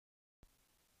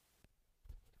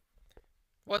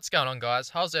What's going on, guys?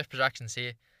 How's Earth Productions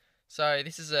here. So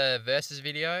this is a versus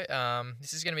video.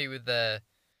 This is just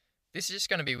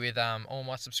gonna be with all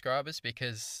my subscribers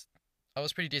because I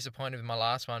was pretty disappointed with my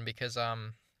last one because I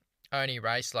only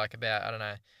raced like about, I don't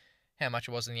know how much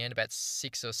it was in the end, about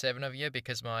 6 or 7 of you,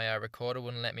 because my recorder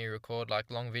wouldn't let me record like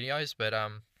long videos. But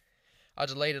I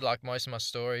deleted like most of my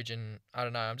storage, and I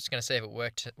don't know. I'm just gonna see if it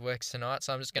works tonight.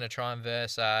 So I'm just gonna try and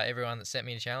verse everyone that sent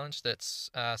me a challenge that's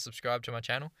subscribed to my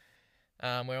channel.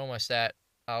 We're almost at,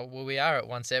 we are at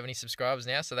 170 subscribers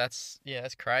now, so that's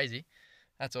crazy.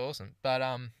 That's awesome. But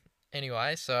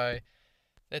anyway, so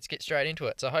let's get straight into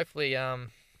it. So hopefully, yeah,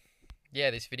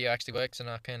 this video actually works and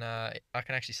I can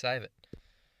actually save it.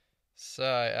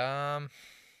 So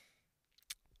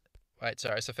wait,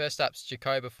 sorry. So first up's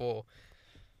Jacoba 4.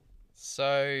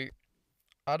 So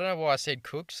I don't know why I said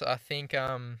Cooks. I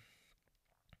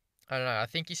don't know. I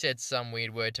think he said some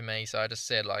weird word to me, so I just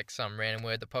said like some random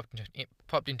word that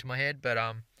popped into my head. But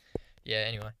yeah.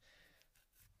 Anyway,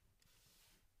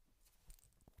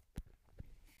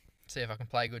 see if I can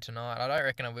play good tonight. I don't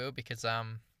reckon I will because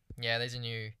yeah, there's a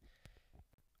new.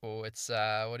 Well, it's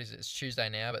what is it? It's Tuesday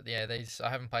now, but yeah, I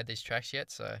haven't played these tracks yet,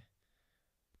 so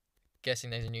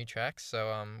guessing there's a new tracks.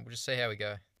 So we'll just see how we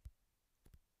go.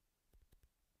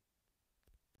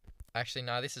 Actually,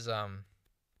 no, this is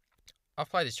I've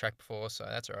played this track before, so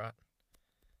that's alright.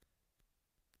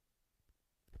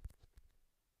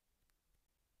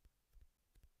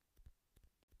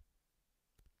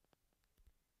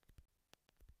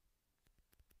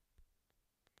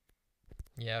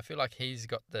 Yeah, I feel like he's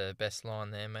got the best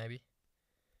line there, maybe.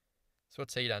 So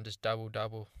what's he done? Just double,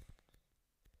 double.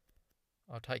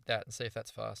 I'll take that and see if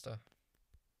that's faster.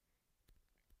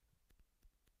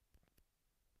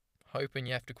 Hoping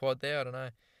you have to quad there, I don't know.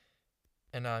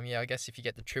 And yeah, I guess if you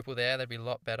get the triple there, that'd be a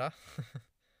lot better.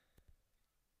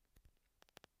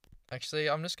 Actually,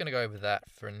 I'm just gonna go with that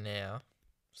for now.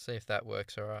 See if that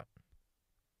works alright.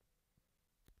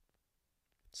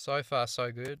 So far,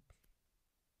 so good.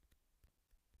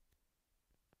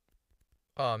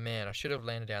 Oh man, I should have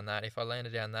landed down that. If I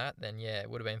landed down that, then yeah, it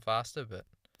would have been faster, but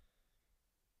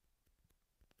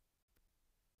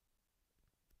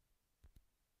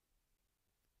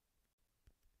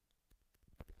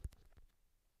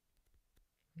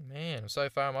man, so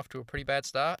far I'm off to a pretty bad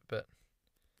start, but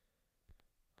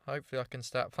hopefully I can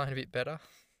start playing a bit better.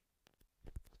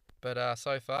 But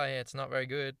so far, yeah, it's not very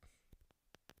good.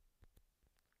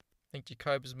 I think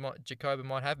Jacoba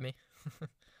might have me.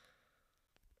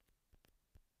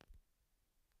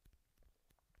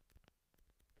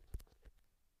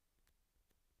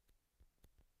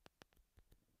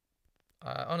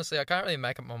 Honestly, I can't really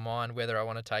make up my mind whether I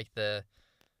want to take the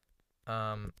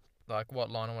like what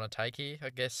line I want to take here. I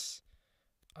guess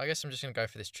I'm just gonna go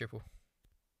for this triple.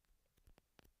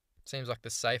 Seems like the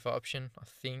safer option, I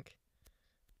think.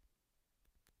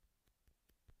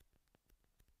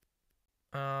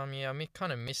 Yeah, I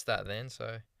kind of missed that then.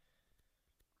 So,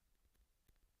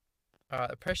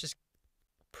 alright, the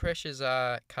pressures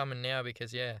are coming now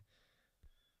because yeah,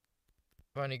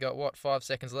 I've only got what 5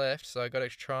 seconds left, so I got to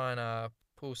try and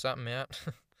pull something out.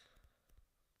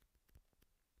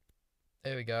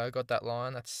 There we go. Got that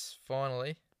line. That's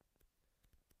finally.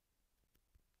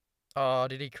 Oh,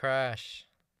 did he crash?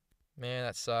 Man,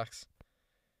 that sucks.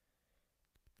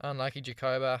 Unlucky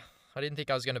Jacoba. I didn't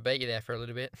think I was going to beat you there for a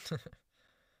little bit.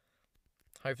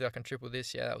 Hopefully I can triple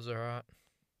this. Yeah, that was alright.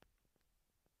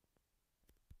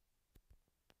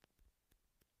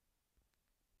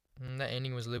 That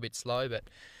ending was a little bit slow, but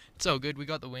it's all good. We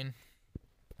got the win.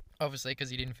 Obviously, because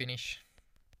he didn't finish.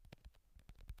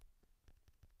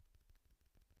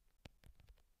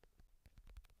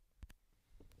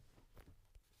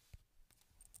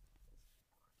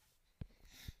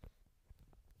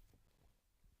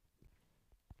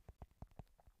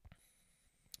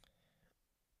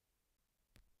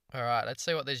 Alright, let's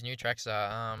see what these new tracks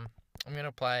are. I'm going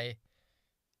to play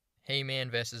He-Man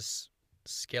versus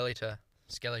Skeletor,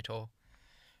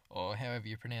 or however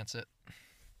you pronounce it.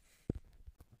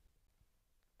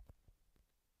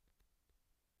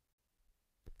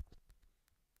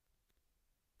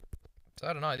 So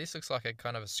I don't know, this looks like a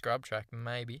kind of a scrub track,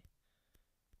 maybe.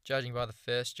 Judging by the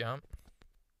first jump.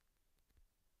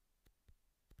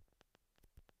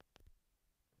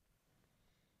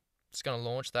 Just gonna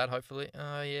launch that, hopefully.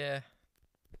 Oh, yeah.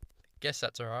 Guess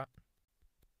that's alright.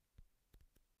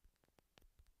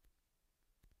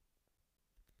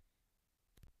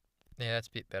 Yeah, that's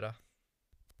a bit better.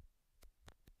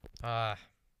 Ah.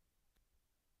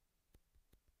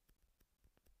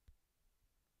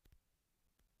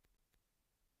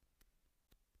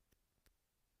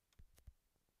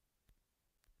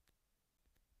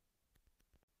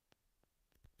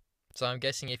 So I'm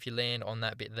guessing if you land on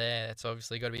that bit there, it's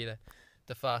obviously got to be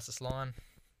the fastest line.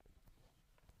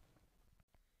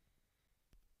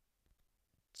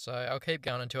 So I'll keep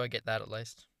going until I get that at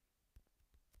least.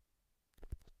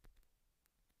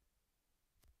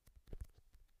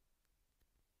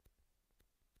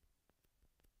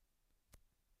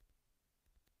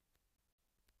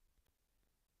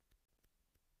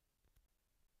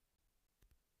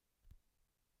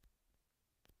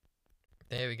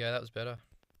 There we go, that was better.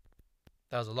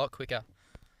 That was a lot quicker.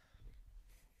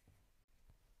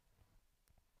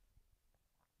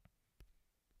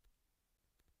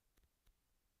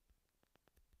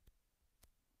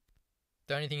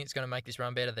 The only thing that's going to make this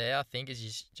run better there, I think,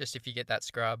 is just if you get that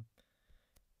scrub,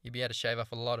 you'll be able to shave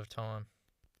off a lot of time.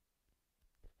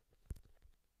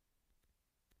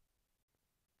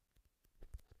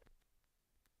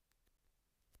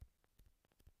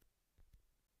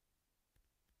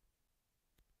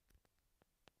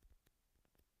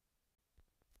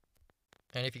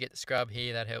 And if you get the scrub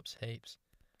here, that helps heaps.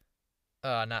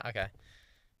 Oh, no, okay.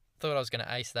 Thought I was going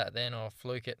to ace that then, or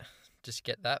fluke it, just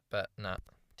get that, but no,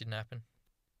 didn't happen.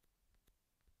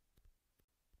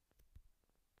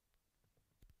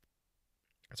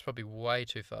 That's probably way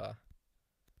too far.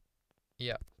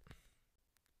 Yep.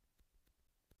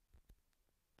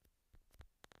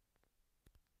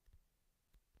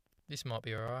 This might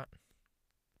be alright.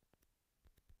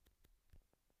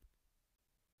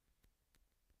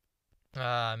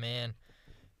 Ah, man.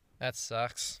 That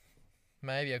sucks.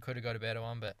 Maybe I could have got a better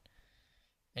one, but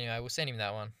anyway, we'll send him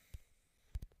that one.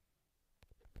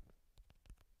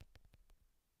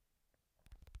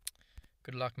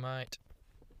 Good luck, mate.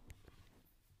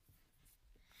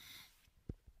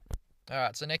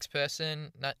 Alright, so next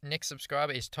person, next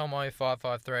subscriber is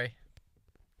Tomo553.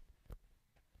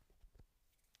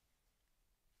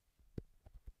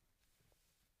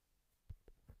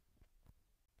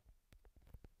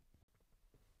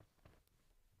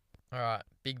 Alright,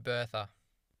 Big Bertha.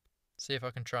 See if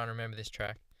I can try and remember this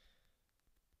track.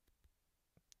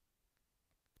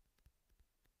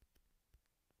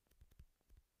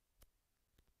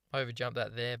 Overjumped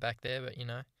that there, back there, but you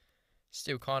know,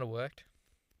 still kind of worked.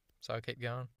 So I'll keep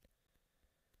going.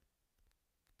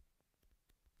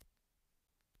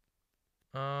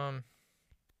 I'm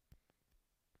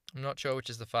not sure which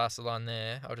is the faster line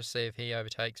there. I'll just see if he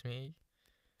overtakes me.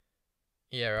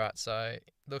 Yeah, right, so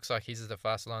looks like his is the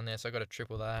faster line there, so I've got to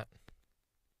triple that.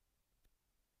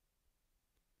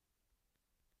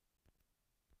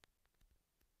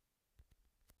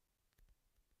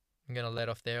 I'm going to let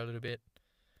off there a little bit.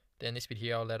 Then this bit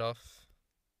here I'll let off.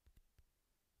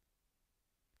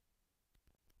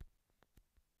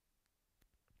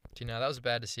 Do you know, that was a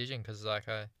bad decision because like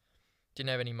I didn't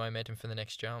have any momentum for the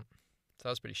next jump. So that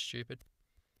was pretty stupid.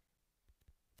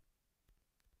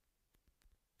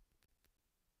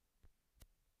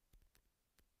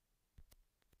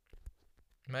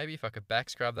 Maybe if I could back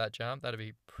scrub that jump, that'd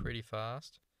be pretty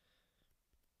fast.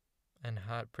 And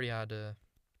pretty hard to...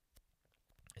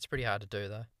 It's pretty hard to do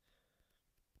though.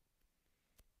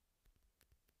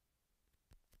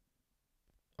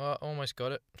 Oh, almost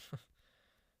got it.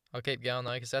 I'll keep going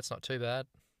though, because that's not too bad.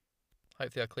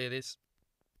 Hopefully I'll clear this.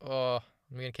 Oh,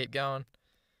 I'm going to keep going.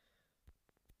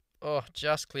 Oh,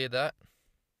 just cleared that.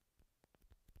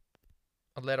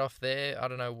 I let off there. I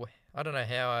don't know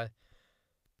how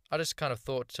I just kind of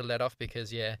thought to let off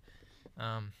because, yeah,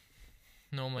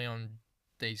 normally on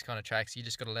these kind of tracks, you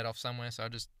just got to let off somewhere. So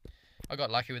I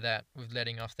got lucky with that, with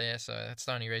letting off there. So that's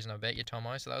the only reason I bet you,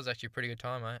 Tomo. So that was actually a pretty good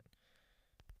time, mate.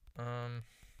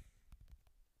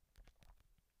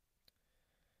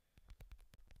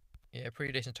 Yeah,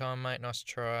 pretty decent time, mate. Nice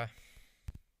try.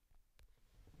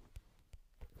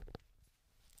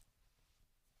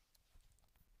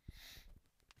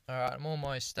 Alright, I'm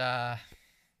almost level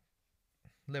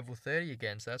 30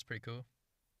 again, so that's pretty cool.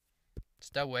 It's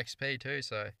double XP too,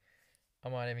 so I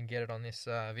might even get it on this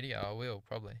video. I will,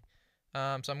 probably. So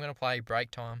I'm going to play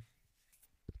break time.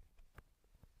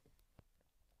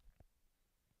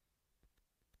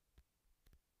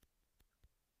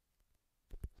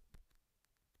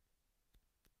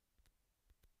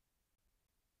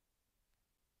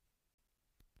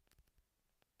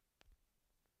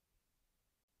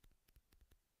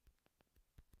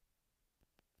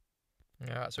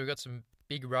 Alright, so we've got some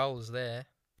big rolls there.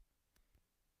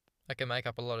 That can make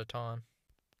up a lot of time.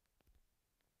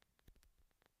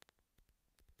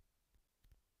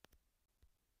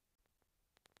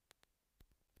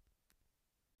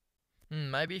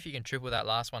 Maybe if you can triple that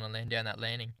last one and land down that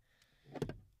landing.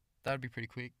 That would be pretty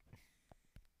quick.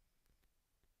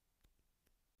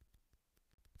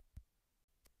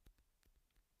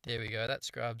 There we go, that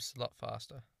scrubs a lot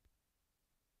faster.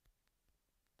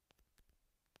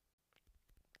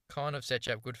 Kind of set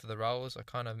you up good for the rollers. I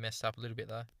kind of messed up a little bit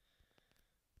though.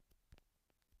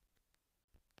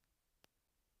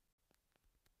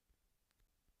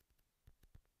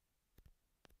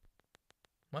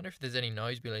 Wonder if there's any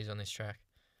nosebillies on this track.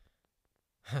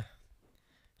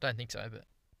 Don't think so, but...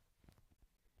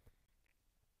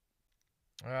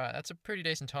 Alright, that's a pretty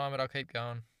decent time, but I'll keep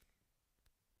going.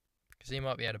 Because he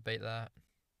might be able to beat that.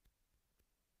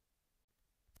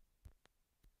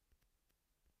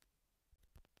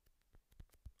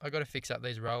 I got to fix up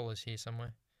these rollers here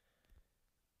somewhere.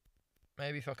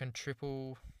 Maybe if I can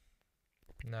triple...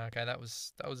 No, okay, that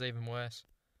was even worse.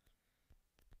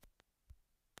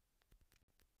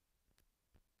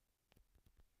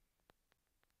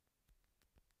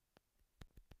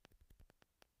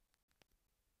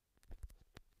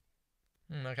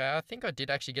 Okay, I think I did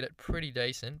actually get it pretty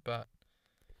decent, but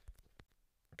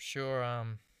I'm sure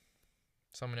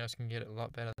someone else can get it a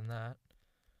lot better than that.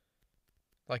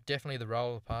 Like, definitely the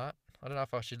roller part. I don't know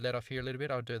if I should let off here a little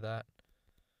bit. I'll do that.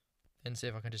 And see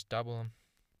if I can just double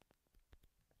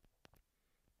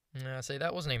them. See,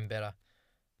 that wasn't even better.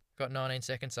 Got 19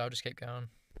 seconds, so I'll just keep going.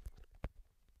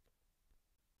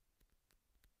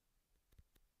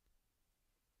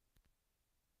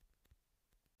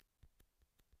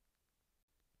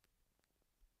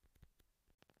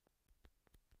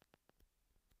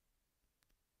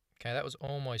 Okay, that was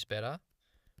almost better.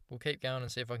 We'll keep going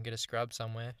and see if I can get a scrub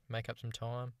somewhere. Make up some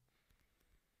time.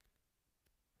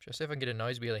 Should I see if I can get a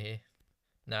nosebiller here?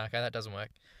 Nah, okay, that doesn't work.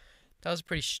 That was a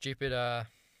pretty stupid idea,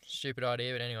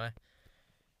 but anyway.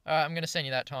 Alright, I'm going to send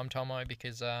you that time, Tomo,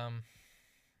 because,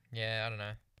 yeah, I don't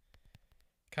know.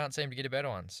 Can't seem to get a better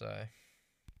one, so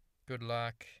good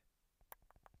luck.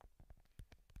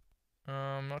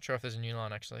 I'm not sure if there's a new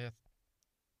line, actually.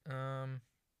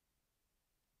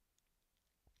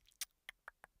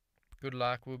 Good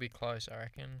luck, we'll be close, I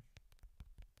reckon.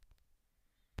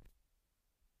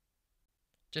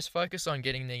 Just focus on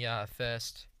getting the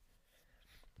first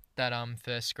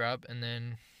scrub, and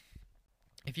then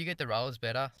if you get the rollers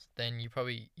better, then you'll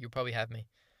probably have me.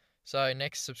 So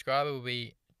next subscriber will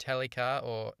be Telecar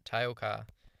or Tailcar.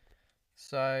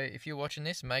 So if you're watching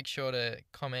this, make sure to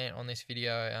comment on this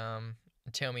video and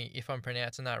tell me if I'm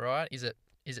pronouncing that right. Is it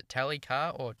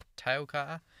Telecar or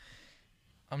Tailcar?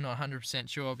 I'm not 100%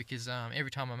 sure because every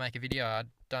time I make a video, I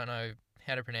don't know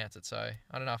how to pronounce it. So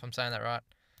I don't know if I'm saying that right.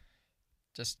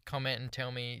 Just comment and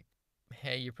tell me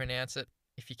how you pronounce it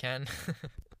if you can,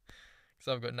 because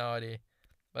I've got no idea.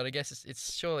 But I guess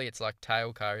it's surely it's like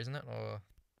tail car, isn't it? Or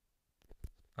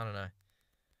I don't know.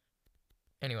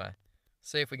 Anyway,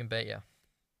 see if we can beat you.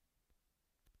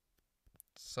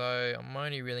 So I'm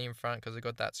only really in front because I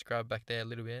got that scrub back there a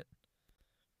little bit.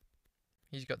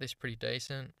 He's got this pretty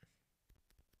decent.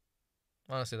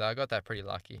 Honestly though, I got that pretty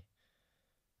lucky.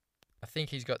 I think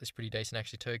he's got this pretty decent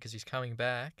actually too because he's coming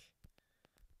back.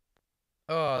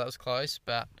 Oh, that was close,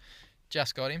 but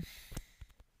just got him.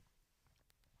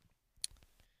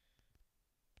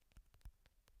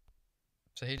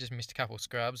 So he just missed a couple of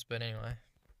scrubs, but anyway.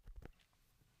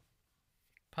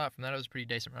 Apart from that, it was a pretty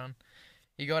decent run.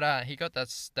 He got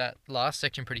that last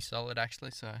section pretty solid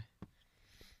actually. So,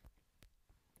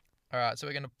 all right, so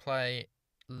we're gonna play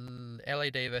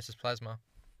LED versus plasma.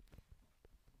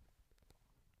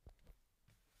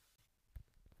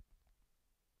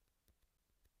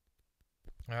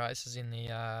 All right, this is in the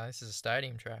this is a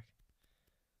stadium track.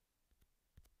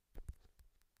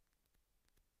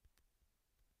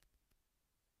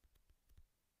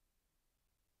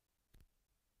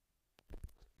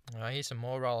 All right, here's some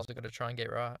more rolls I've got to try and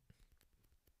get right.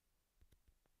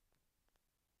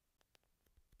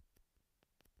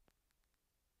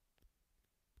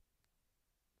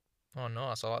 Oh,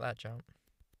 nice. I like that jump.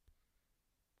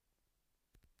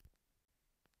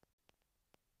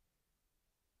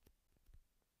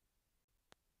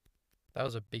 That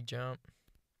was a big jump.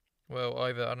 Well,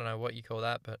 over, I don't know what you call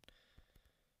that, but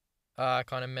I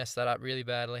kind of messed that up really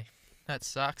badly. That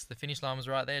sucks. The finish line was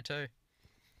right there too.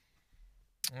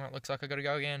 Alright, looks like I gotta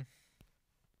go again.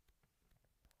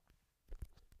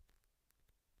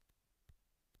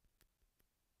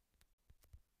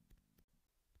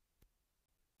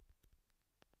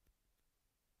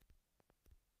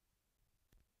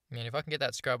 Man, if I can get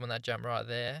that scrub on that jump right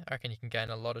there, I reckon you can gain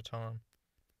a lot of time.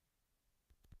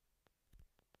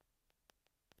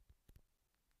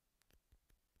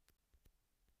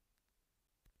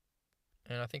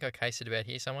 And I think I cased it about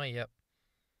here somewhere, yep.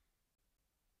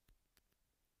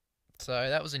 So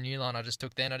that was a new line I just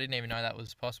took then. I didn't even know that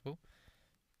was possible.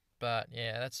 But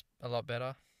yeah, that's a lot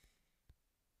better.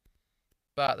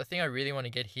 But the thing I really want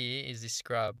to get here is this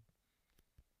scrub.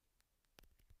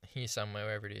 Here somewhere,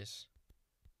 wherever it is.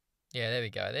 Yeah, there we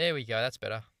go. There we go. That's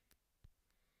better.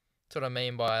 That's what I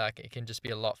mean by like it can just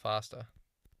be a lot faster.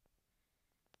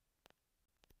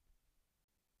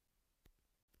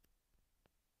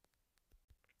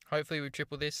 Hopefully we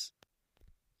triple this.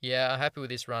 Yeah, I'm happy with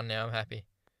this run now. I'm happy.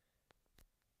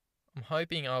 I'm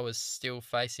hoping I was still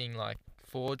facing like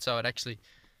forward, so it actually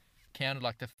counted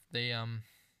like the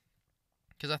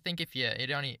because I think if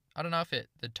it only, I don't know if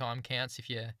the time counts if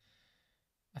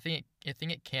I think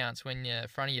it counts when your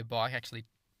front of your bike actually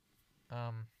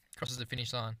crosses the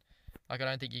finish line. Like I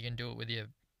don't think you can do it with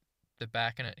the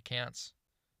back and it counts.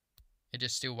 It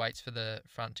just still waits for the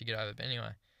front to get over. But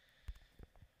anyway,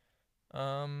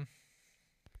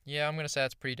 yeah, I'm gonna say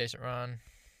it's a pretty decent run.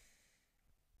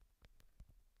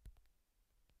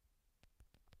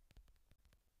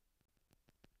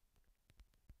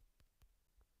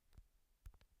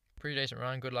 Pretty decent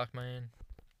run. Good luck, man.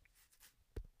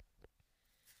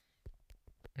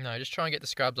 No, just try and get the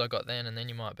scrubs I got then, and then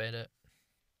you might beat it.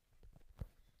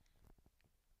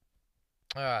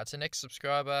 Alright, so next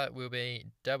subscriber will be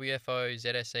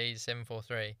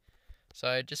WFOZSE743.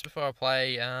 So just before I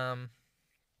play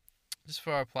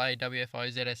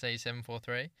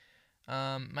WFOZSE743,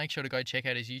 make sure to go check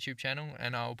out his YouTube channel,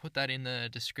 and I'll put that in the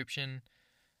description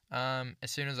as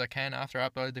soon as I can after I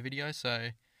upload the video. So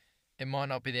it might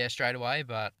not be there straight away,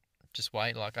 but just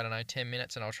wait like, I don't know, 10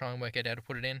 minutes and I'll try and work out how to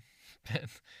put it in. But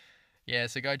yeah,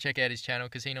 so go check out his channel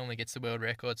because he normally gets the world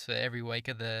records for every week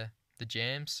of the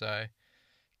jams. So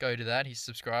go to that. His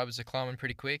subscribers are climbing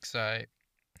pretty quick, so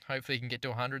hopefully he can get to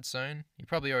 100 soon. He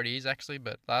probably already is actually,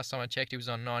 but last time I checked he was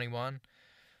on 91.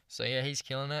 So yeah, he's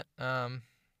killing it.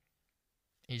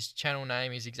 His channel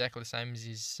name is exactly the same as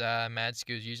his Mad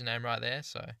Skills username right there.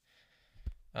 So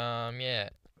yeah,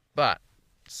 but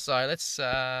so let's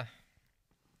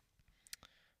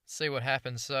see what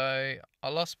happens. So I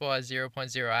lost by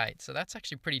 0.08, so that's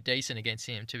actually pretty decent against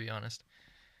him, to be honest.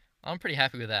 I'm pretty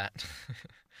happy with that.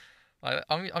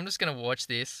 I'm just gonna watch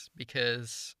this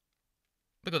because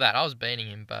look at that. I was beating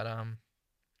him, but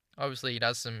obviously he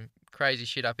does some crazy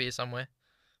shit up here somewhere.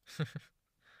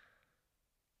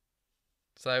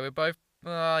 So we're both.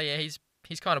 Oh yeah, he's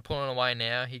kind of pulling away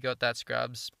now. He got that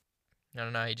scrubs. I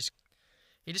don't know. He just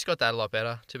got that a lot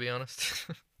better, to be honest.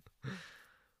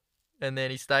 And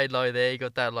then he stayed low there. He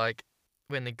got that like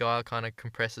when the guy kind of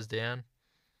compresses down.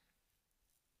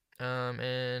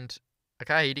 And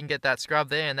okay, he didn't get that scrub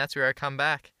there, and that's where I come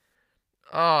back.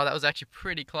 Oh, that was actually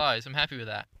pretty close. I'm happy with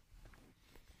that.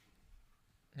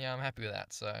 Yeah, I'm happy with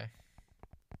that.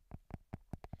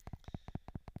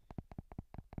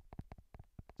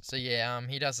 So yeah,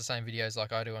 he does the same videos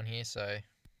like I do on here. So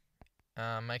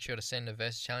make sure to send a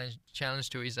versus challenge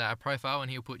to his profile, and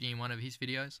he'll put you in one of his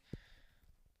videos.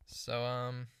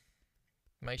 So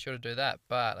make sure to do that.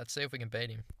 But let's see if we can beat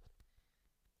him.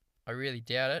 I really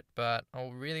doubt it, but I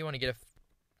really want to get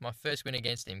my first win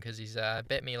against him because he's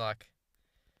bet me like,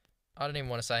 I don't even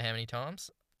want to say how many times.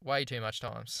 Way too much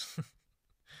times.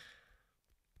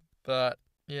 But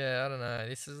yeah, I don't know.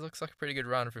 Looks like a pretty good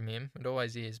run from him. It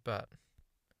always is, but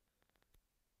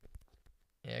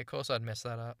yeah, of course I'd mess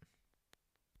that up.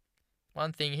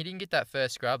 One thing, he didn't get that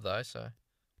first scrub though, so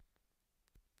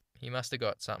he must have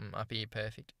got something up here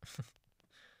perfect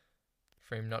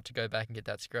for him not to go back and get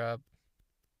that scrub.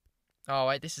 Oh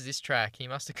wait, this is this track. He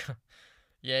must have got.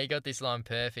 Yeah, he got this line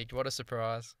perfect. What a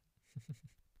surprise.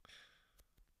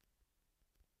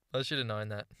 I should have known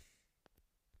that.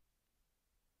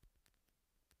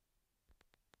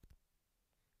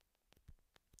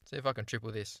 See if I can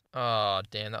triple this. Oh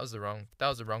damn, that was the wrong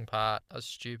part. That was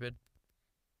stupid.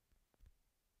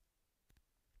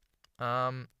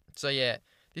 So yeah,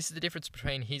 this is the difference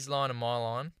between his line and my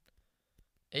line.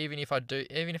 Even if I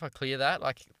clear that,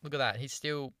 like look at that, he's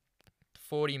still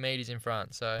 40 meters in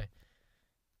front. So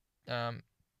the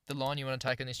line you want to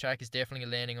take on this track is definitely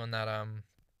landing on that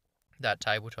that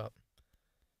tabletop.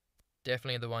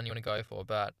 Definitely the one you want to go for,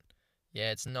 but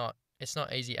yeah, it's not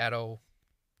easy at all.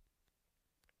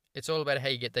 It's all about how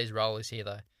you get these rollers here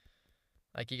though.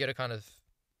 Like you got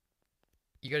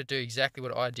to do exactly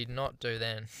what I did not do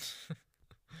then.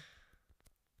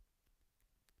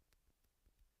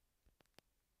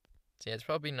 So yeah, it's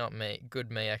probably not me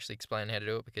actually explaining how to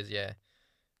do it because yeah,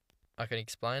 I can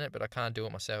explain it, but I can't do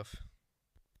it myself.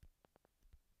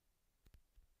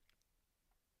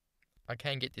 I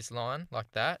can get this line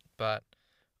like that, but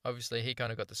obviously he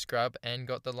kind of got the scrub and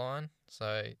got the line.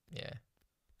 So yeah,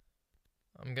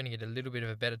 I'm going to get a little bit of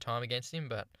a better time against him,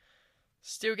 but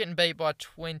still getting beat by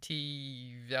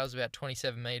 20, that was about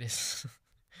 27 meters.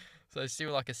 So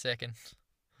still like a second.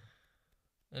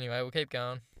 Anyway, we'll keep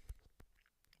going.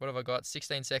 What have I got?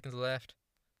 16 seconds left.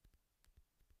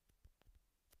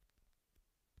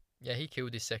 Yeah, he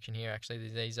killed this section here, actually,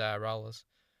 these rollers.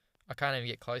 I can't even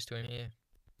get close to him here.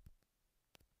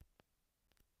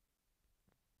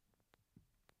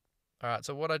 Alright,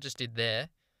 so what I just did there,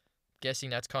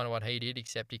 guessing that's kind of what he did,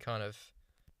 except he kind of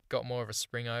got more of a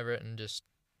spring over it and just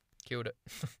killed it.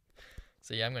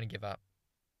 So yeah, I'm going to give up.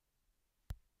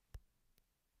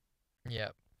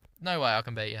 Yep. No way I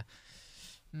can beat you.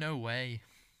 No way.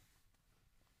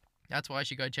 That's why you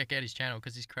should go check out his channel,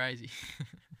 because he's crazy.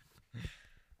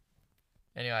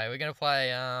 Anyway, we're going to play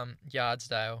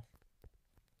Yardsdale.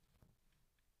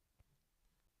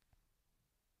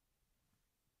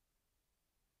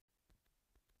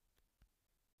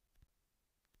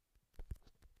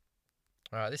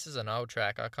 Alright, this is an old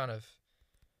track. I kind of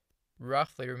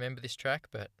roughly remember this track,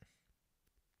 but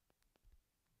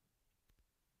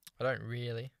I don't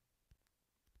really.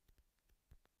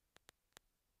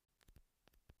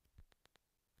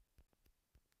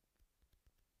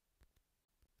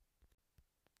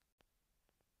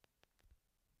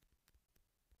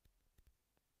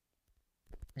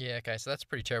 Yeah, okay, so that's a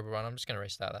pretty terrible run. I'm just going to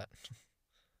restart that.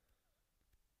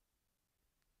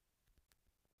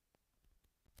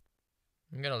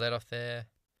 I'm going to let off there.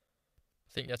 I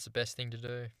think that's the best thing to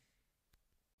do.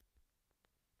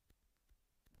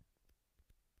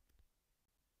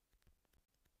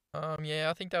 Yeah,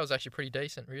 I think that was actually pretty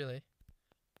decent, really.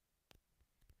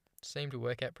 Seemed to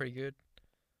work out pretty good.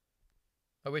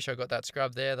 I wish I got that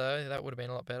scrub there, though. That would have been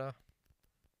a lot better.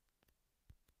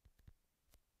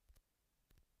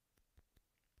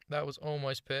 That was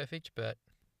almost perfect, but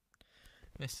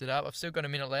messed it up. I've still got a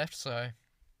minute left, so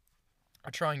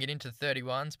I'll try and get into the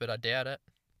 31s, but I doubt it.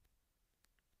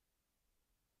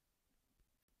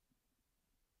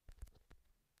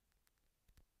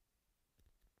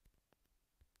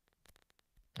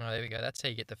 Oh, there we go. That's how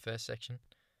you get the first section.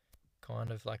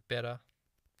 Kind of like better.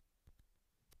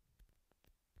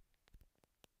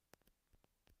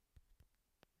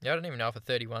 Yeah, I don't even know if a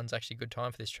 31's actually a good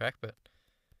time for this track, but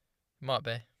it might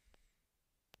be.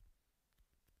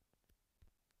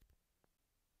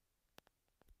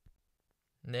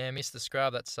 Nah, missed the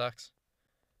scrub. That sucks.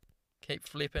 Keep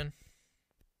flipping.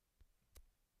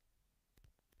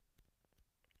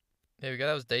 There we go.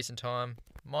 That was a decent time.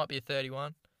 Might be a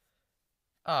 31.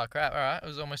 Oh, crap. Alright, it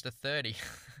was almost a 30.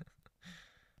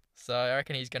 So I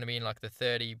reckon he's going to be in like the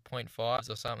 30.5s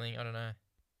or something. I don't know.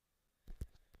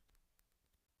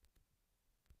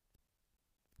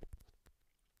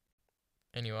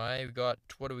 Anyway, we got,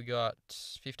 what do we got?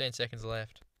 15 seconds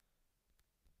left.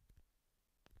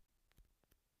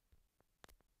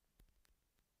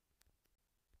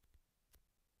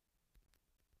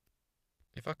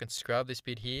 If I can scrub this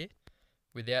bit here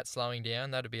without slowing down,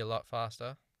 that'd be a lot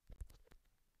faster.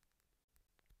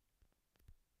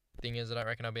 Thing is, I don't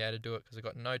reckon I'll be able to do it because I've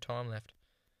got no time left.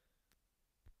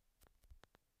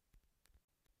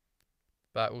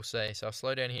 But we'll see. So I'll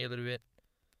slow down here a little bit.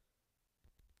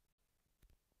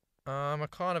 I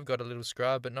kind of got a little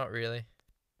scrub, but not really.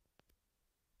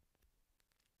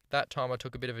 That time I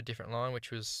took a bit of a different line, which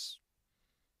was,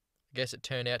 I guess it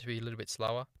turned out to be a little bit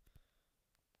slower.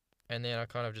 And then I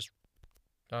kind of just,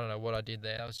 I don't know what I did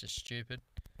there. That was just stupid.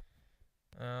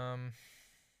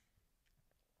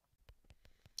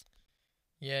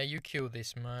 Yeah, you kill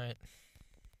this, mate.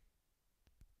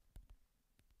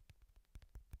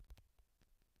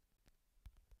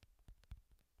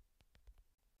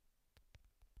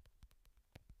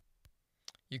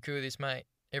 You kill this, mate.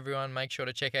 Everyone, make sure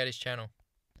to check out his channel.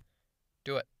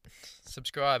 Do it.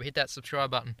 Subscribe. Hit that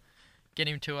subscribe button. Get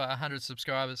him to 100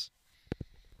 subscribers.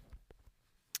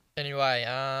 Anyway,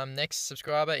 next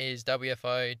subscriber is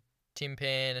WFO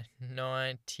Timpan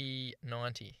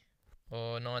 9090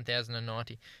 or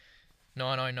 9090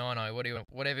 9090.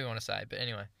 Whatever you want to say. But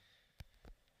anyway,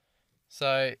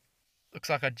 so looks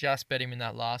like I just bet him in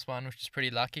that last one, which is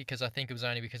pretty lucky because I think it was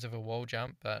only because of a wall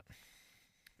jump. But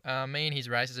me and his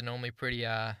races are normally pretty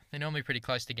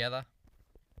close together.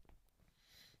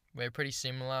 We're pretty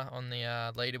similar on the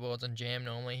leaderboards and jam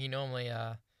normally. He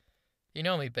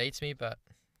normally beats me, but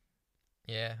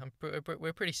yeah,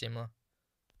 we're pretty similar.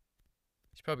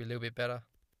 He's probably a little bit better.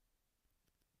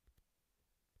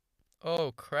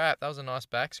 Oh crap, that was a nice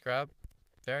back scrub.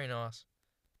 Very nice.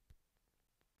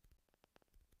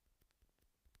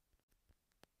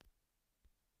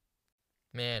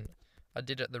 Man, I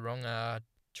did it the wrong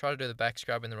try to do the back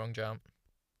scrub in the wrong jump.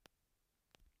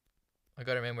 I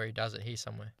gotta remember where he does it here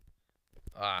somewhere.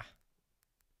 Ah.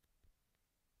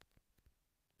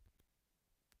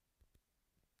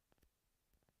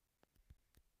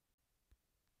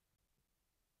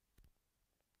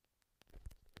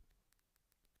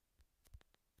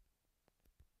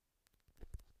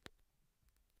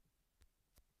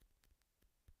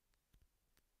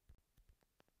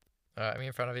 Alright, I'm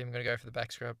in front of him. I'm going to go for the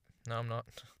back scrub. No, I'm not.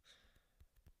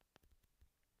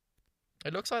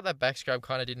 It looks like that back scrub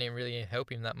kind of didn't even really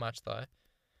help him that much, though.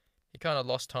 He kind of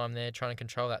lost time there trying to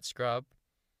control that scrub.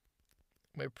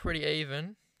 We're pretty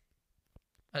even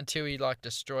until he, like,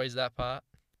 destroys that part.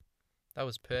 That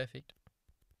was perfect.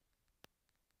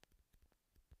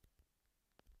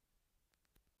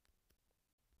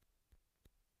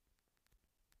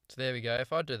 So there we go.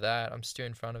 If I do that, I'm still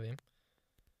in front of him.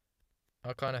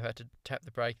 I kind of had to tap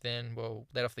the brake then. Well,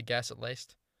 let off the gas at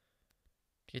least.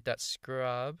 Get that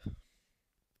scrub.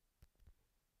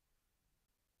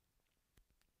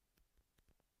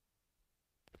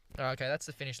 Okay, that's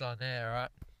the finish line there,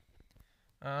 alright.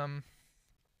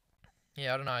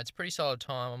 Yeah, I don't know. It's a pretty solid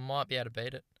time. I might be able to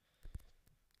beat it.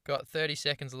 Got 30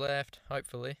 seconds left,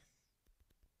 hopefully.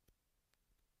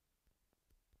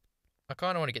 I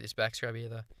kind of want to get this back scrub here,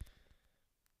 though.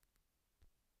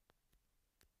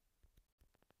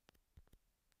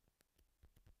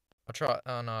 I'll try.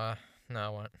 Oh, no. No, I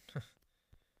won't.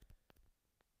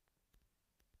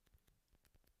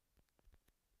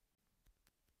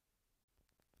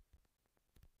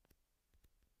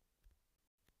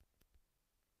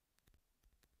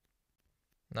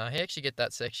 No, he actually gets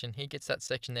that section. He gets that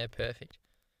section there perfect.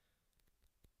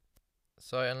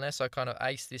 So unless I kind of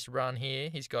ace this run here,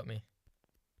 he's got me.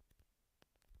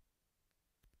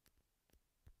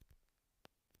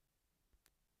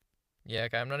 Yeah,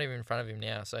 okay, I'm not even in front of him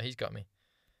now, so he's got me.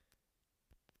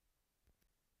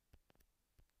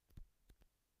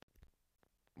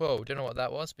 Whoa, don't know what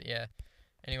that was, but yeah.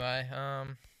 Anyway,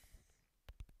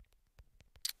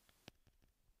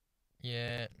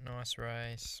 yeah, nice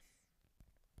race.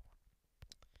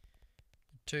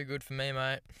 Too good for me,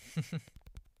 mate.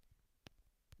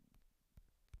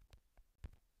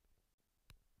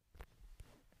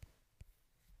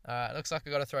 Alright, looks like I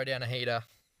got to throw down a heater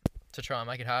to try and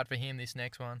make it hard for him this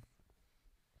next one.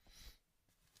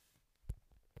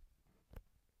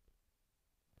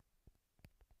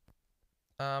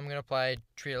 I'm going to play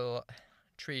oh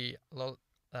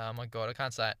my god, I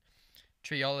can't say it.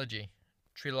 Trilogy.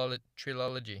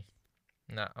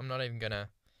 No, I'm not even going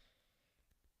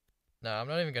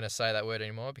to say that word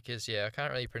anymore because, yeah, I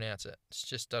can't really pronounce it. It's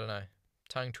just, I don't know,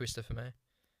 tongue twister for me.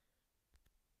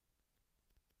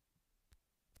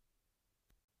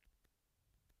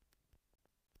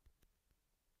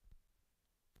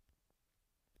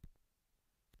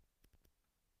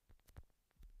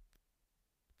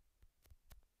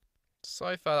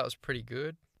 So far, that was pretty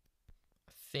good,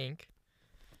 I think.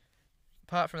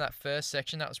 Apart from that first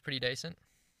section, that was pretty decent.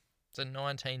 It's a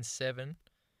 19.7.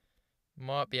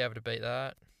 Might be able to beat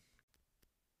that.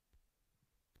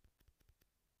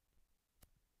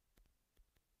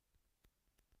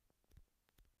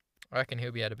 I reckon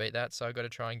he'll be able to beat that, so I've got to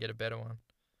try and get a better one.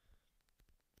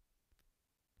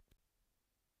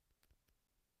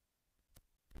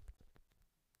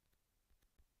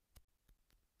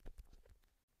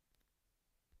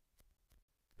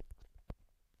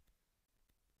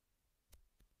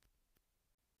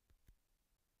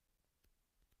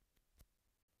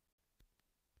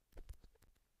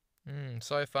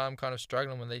 So far I'm kind of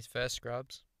struggling with these first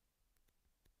scrubs.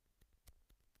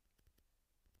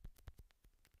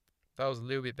 That was a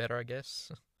little bit better, I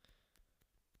guess.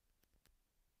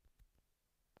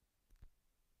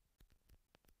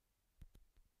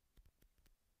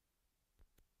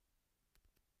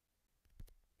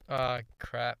 Ah,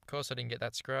 crap. Of course I didn't get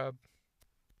that scrub.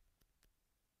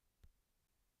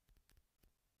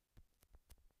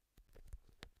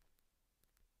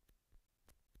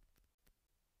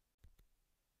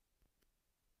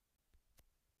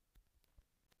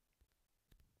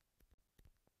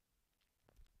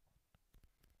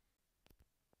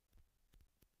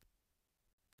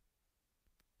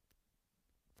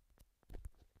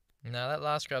 No, that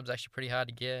last scrub's actually pretty hard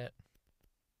to get.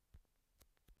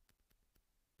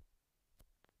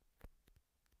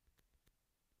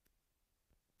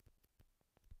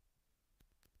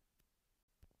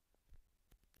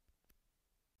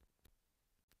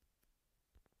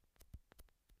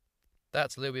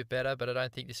 That's a little bit better, but I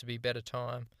don't think this would be better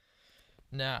time.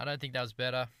 No, I don't think that was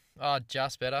better. Oh,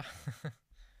 just better.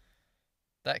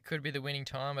 That could be the winning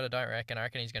time, but I don't reckon. I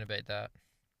reckon he's going to beat that.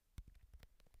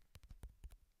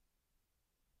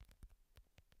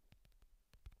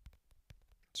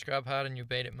 Scrub hard and you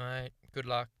beat it, mate. Good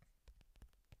luck.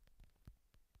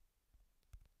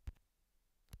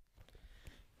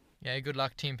 Yeah, good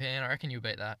luck, Tim Pan. I reckon you'll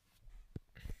beat that.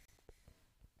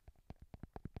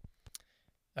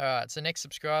 Alright, so next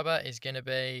subscriber is going to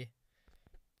be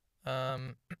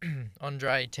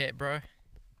Andre Tetbro.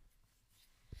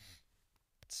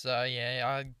 So yeah,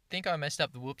 I think I messed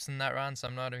up the whoops in that run, so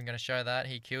I'm not even going to show that.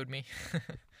 He killed me. Look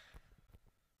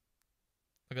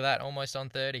at that, almost on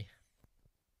 30.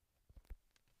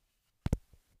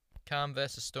 Calm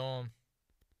versus Storm.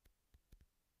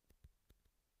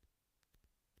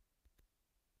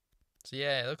 So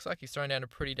yeah, it looks like he's thrown down a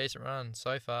pretty decent run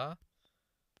so far.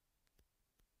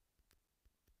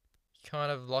 He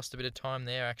kind of lost a bit of time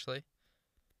there, actually.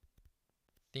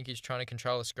 I think he's trying to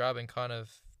control the scrub and kind of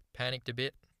panicked a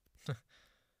bit.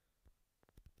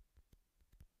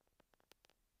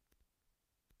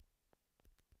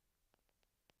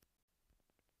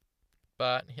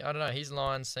 But I don't know, his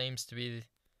line seems to be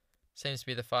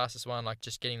the fastest one, like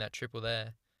just getting that triple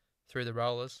there through the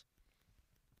rollers.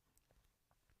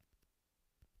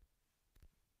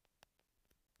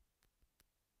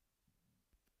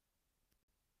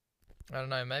 I don't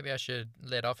know, maybe I should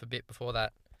let off a bit before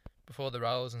the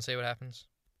rollers and see what happens.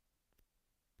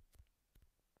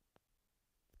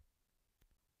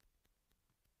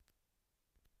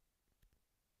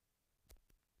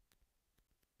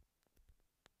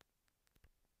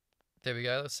 There we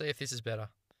go, let's see if this is better.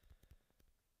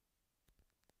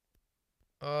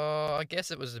 Oh, I guess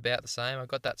it was about the same. I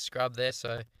got that scrub there,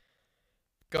 so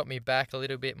got me back a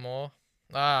little bit more.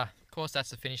 Ah, of course that's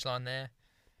the finish line there.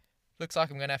 Looks like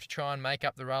I'm going to have to try and make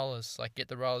up the rollers, like get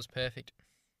the rollers perfect.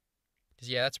 Because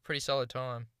yeah, that's a pretty solid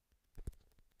time.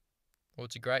 Well,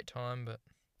 it's a great time, but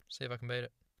see if I can beat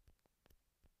it.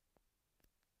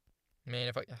 Man,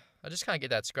 if I just can't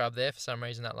get that scrub there for some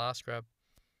reason, that last scrub.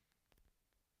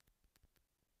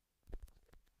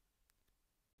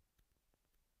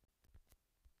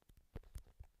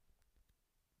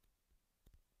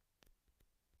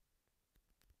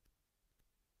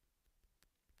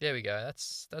 There we go.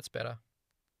 That's better.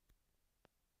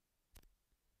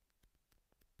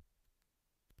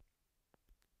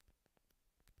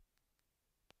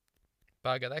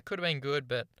 Bugger. That could have been good,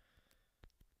 but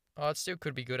oh, it still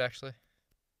could be good actually.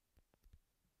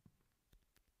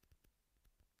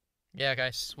 Yeah, okay,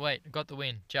 sweet. Got the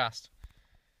win. Just.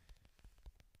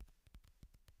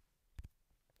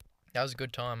 That was a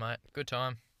good time, mate. Good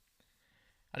time.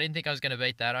 I didn't think I was going to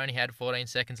beat that. I only had 14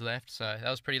 seconds left, so that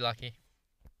was pretty lucky.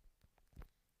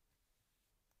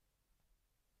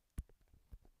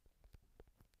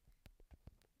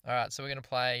 Alright, so we're going to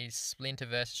play Splinter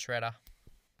versus Shredder.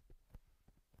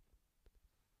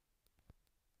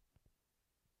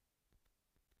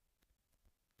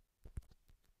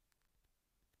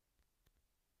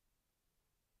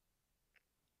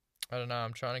 I don't know,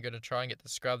 I'm trying to try and get the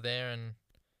scrub there, and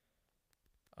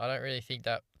I don't really think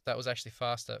that was actually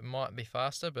faster. It might be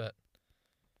faster, but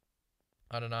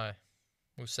I don't know.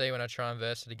 We'll see when I try and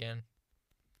verse it again.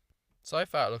 So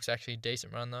far it looks actually a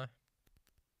decent run though.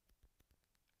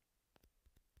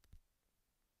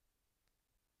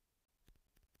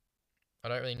 I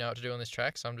don't really know what to do on this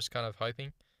track, so I'm just kind of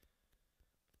hoping.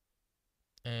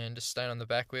 And just staying on the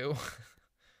back wheel.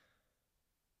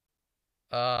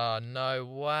 Ah, oh, no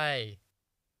way.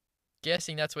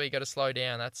 Guessing that's where you got to slow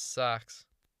down. That sucks.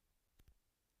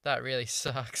 That really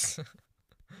sucks.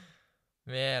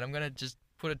 Man, I'm going to just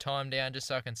put a time down just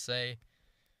so I can see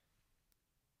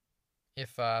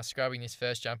if scrubbing this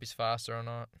first jump is faster or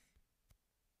not.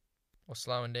 Or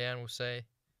slowing down, we'll see.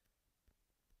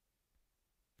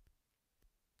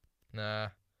 Nah,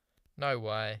 no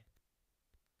way.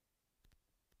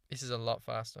 This is a lot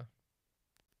faster.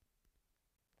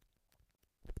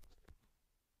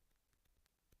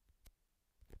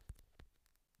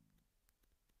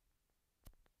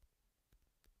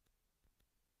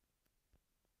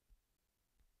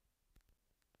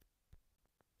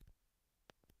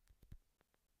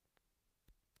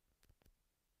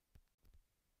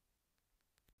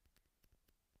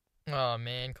 Oh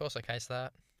man, of course I cased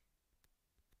that.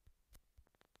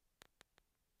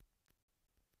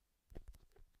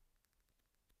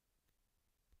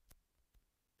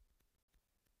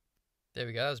 There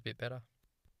we go, that was a bit better.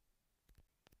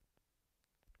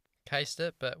 Cased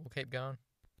it, but we'll keep going.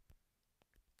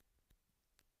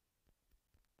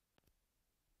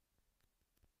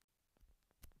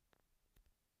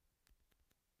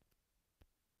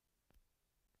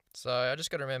 So I just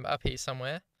got to remember up here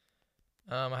somewhere,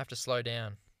 I have to slow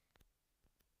down.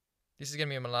 This is going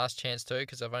to be my last chance too,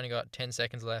 because I've only got 10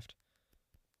 seconds left.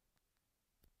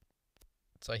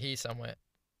 So here somewhere.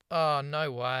 Oh, no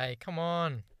way. Come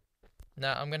on.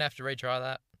 Nah, I'm going to have to retry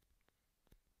that.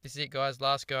 This is it, guys.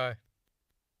 Last go.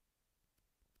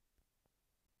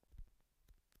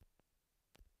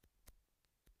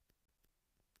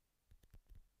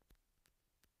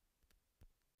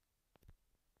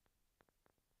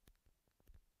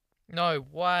 No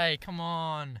way. Come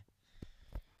on.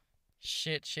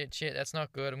 shit. That's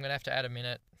not good. I'm going to have to add a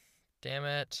minute. Damn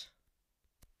it.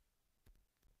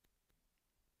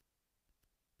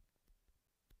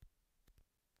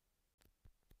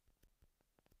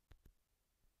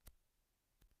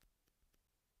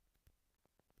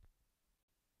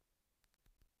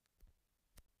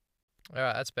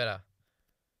 Alright, that's better.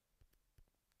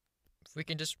 If we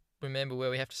can just remember where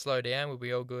we have to slow down, we'll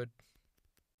be all good.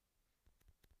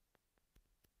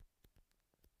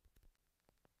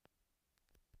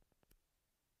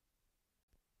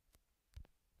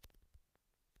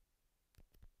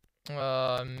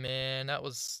 Oh man, that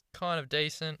was kind of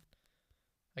decent,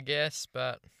 I guess,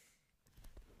 but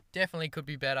definitely could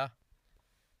be better.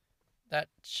 That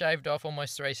shaved off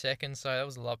almost 3 seconds, so that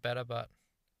was a lot better, but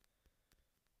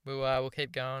we'll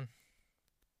keep going.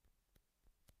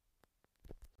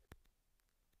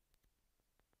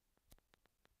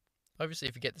 Obviously,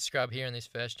 if you get the scrub here in this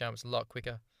first jump, it's a lot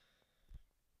quicker.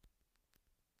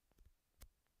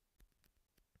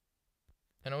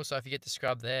 And also, if you get the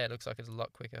scrub there, it looks like it's a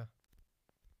lot quicker.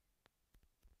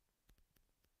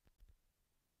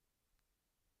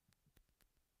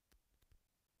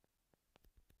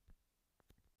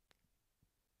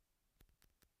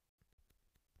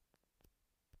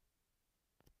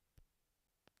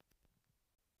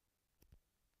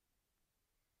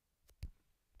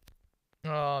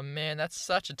 Oh man, that's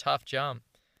such a tough jump.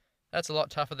 That's a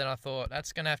lot tougher than I thought.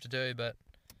 That's gonna have to do, but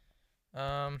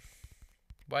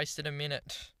wasted a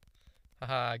minute.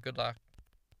 Haha, good luck.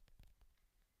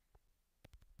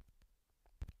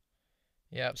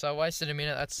 Yep, so I wasted a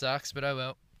minute. That sucks, but oh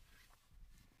well.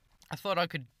 I thought I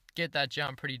could get that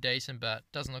jump pretty decent, but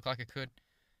doesn't look like I could.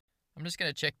 I'm just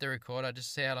gonna check the recorder just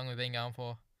to see how long we've been going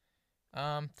for.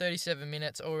 37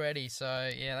 minutes already.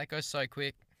 So yeah, that goes so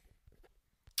quick.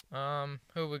 Who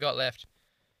have we got left?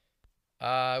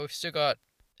 We've still got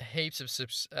heaps of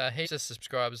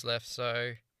subscribers left.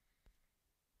 So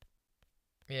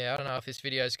yeah, I don't know if this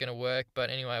video is gonna work, but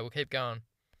anyway, we'll keep going.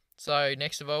 So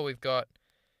next of all, we've got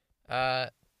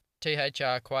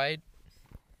THR Quaid.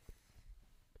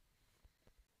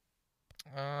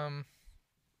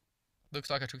 Looks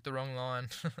like I took the wrong line.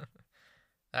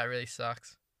 That really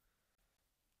sucks.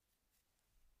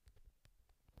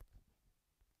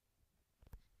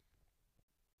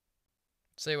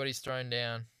 See what he's thrown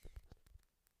down.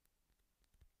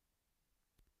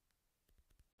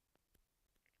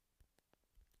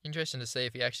 Interesting to see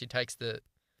if he actually takes the...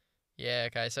 Yeah,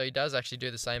 okay, so he does actually do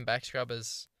the same back scrub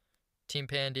as Tim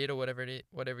Pan did, or whatever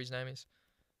his name is.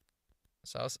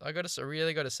 So I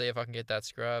really got to see if I can get that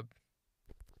scrub,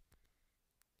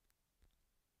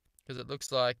 because it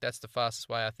looks like that's the fastest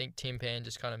way. I think Tim Pan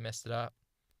just kind of messed it up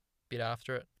a bit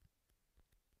after it.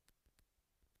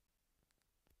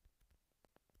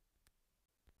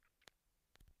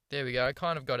 There we go. I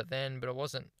kind of got it then, but I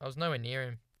was nowhere near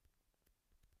him.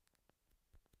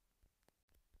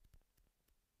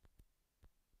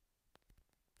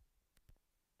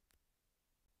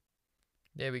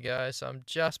 There we go. So I'm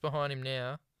just behind him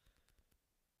now.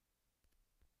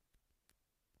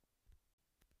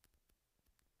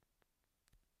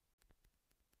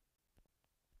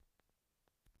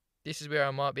 This is where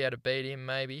I might be able to beat him,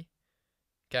 maybe.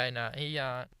 Okay, no, he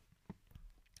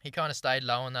kind of stayed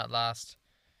low on that last,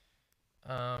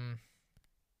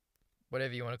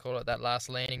 whatever you want to call it, that last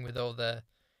landing with all the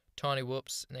tiny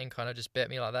whoops, and then kind of just bet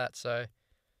me like that. So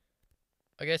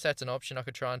I guess that's an option I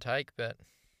could try and take, but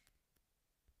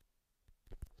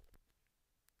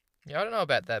yeah, I don't know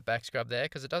about that back scrub there,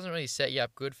 because it doesn't really set you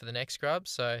up good for the next scrub.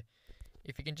 So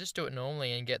if you can just do it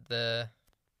normally and get the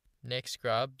next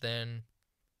scrub, then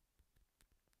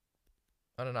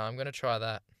I don't know, I'm going to try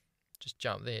that. Just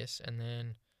jump this, and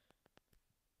then...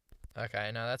 Okay,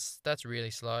 no, that's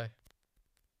really slow.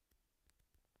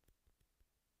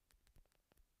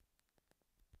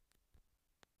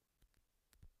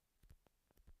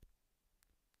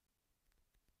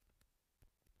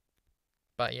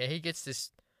 But yeah, he gets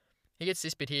this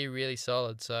bit here really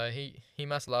solid, so he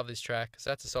must love this track, because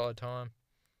that's a solid time.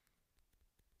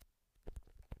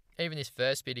 Even this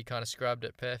first bit, he kind of scrubbed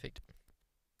it perfect.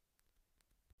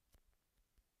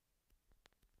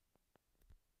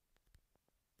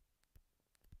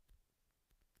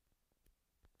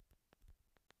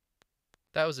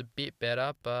 That was a bit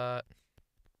better, but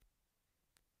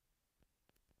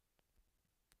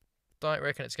don't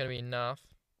reckon it's going to be enough.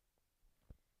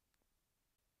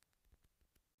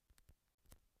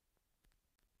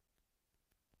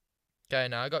 Okay,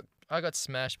 no, I got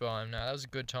smashed by him. No, that was a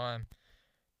good time.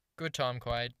 Good time,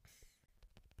 Quaid.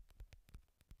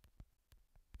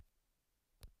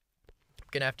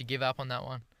 Gonna have to give up on that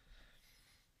one.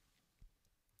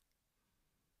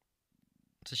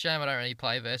 It's a shame I don't really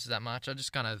play versus that much. I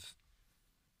just kind of,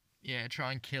 yeah,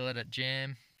 try and kill it at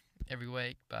jam every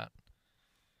week. But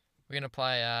we're gonna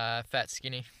play Fat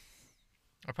Skinny.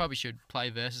 I probably should play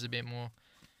versus a bit more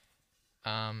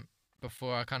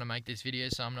before I kind of make this video,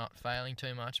 so I'm not failing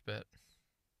too much. But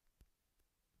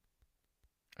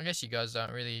I guess you guys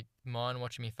don't really mind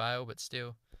watching me fail, but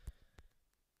still,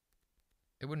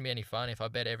 it wouldn't be any fun if I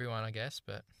bet everyone, I guess.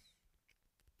 But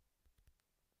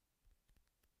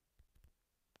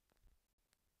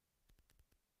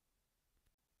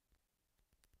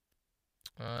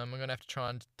I'm going to have to try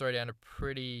and throw down a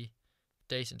pretty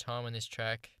decent time on this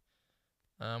track.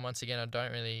 Once again, I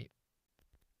don't really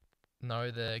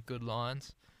know the good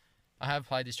lines. I have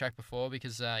played this track before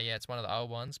because, yeah, it's one of the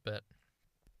old ones, but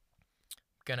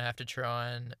I'm going to have to try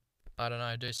and, I don't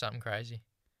know, do something crazy.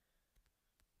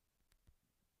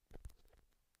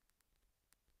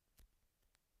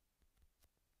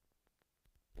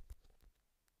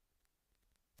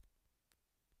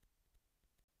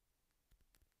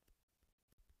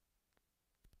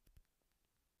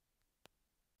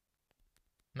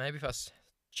 Maybe if I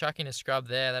chuck in a scrub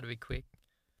there, that'd be quick.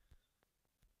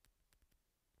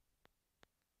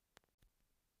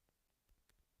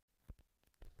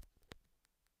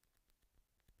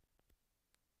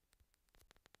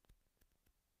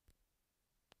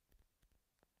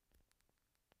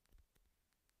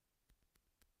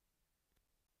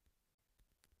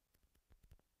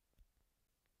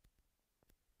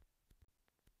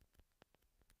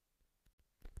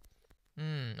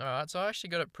 Alright, so I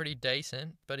actually got it pretty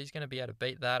decent, but he's going to be able to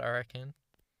beat that, I reckon.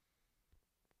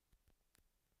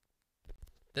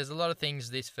 There's a lot of things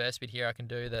this first bit here I can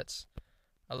do that's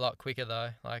a lot quicker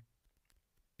though. Like,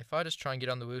 if I just try and get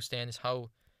on the wheel stand,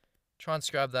 try and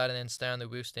scrub that and then stay on the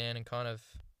wheel stand and kind of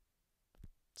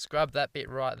scrub that bit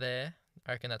right there,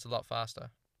 I reckon that's a lot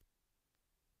faster.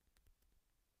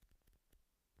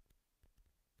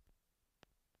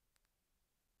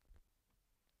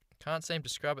 Can't seem to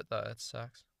scrub it though, that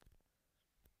sucks.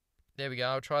 There we go,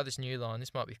 I'll try this new line.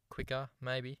 This might be quicker,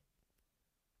 maybe.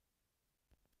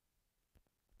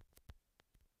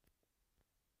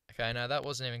 Okay, no, that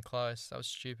wasn't even close. That was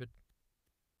stupid.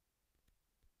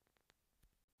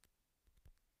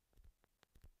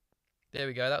 There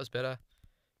we go, that was better.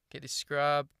 Get this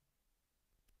scrub.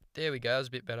 There we go, that was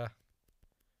a bit better.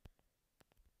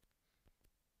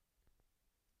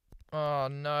 Oh,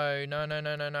 no, no, no,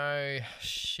 no, no, no.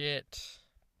 Shit.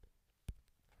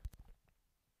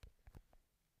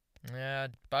 Yeah,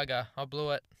 bugger. I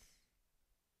blew it.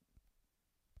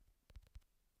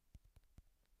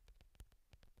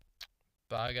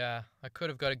 Bugger. I could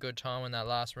have got a good time on that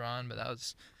last run, but that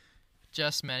was...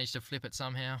 just managed to flip it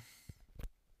somehow.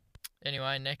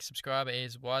 Anyway, next subscriber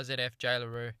is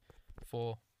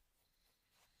YZFJLaRue4.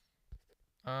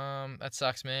 That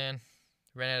sucks, man.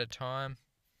 Ran out of time.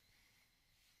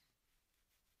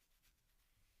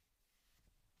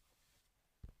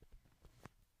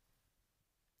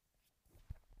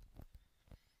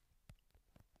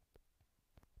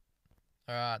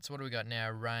 Alright, so what do we got now?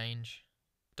 Range.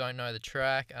 Don't know the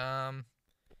track.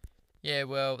 Yeah,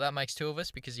 well, that makes two of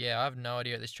us because, yeah, I have no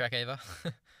idea at this track either.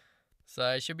 So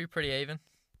it should be pretty even.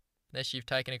 Unless you've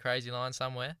taken a crazy line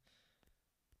somewhere.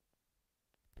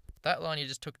 That line you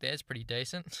just took there is pretty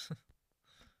decent.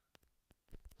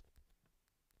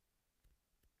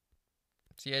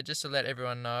 So yeah, just to let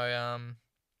everyone know,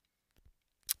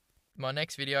 my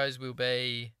next videos will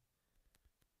be,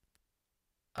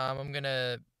 I'm going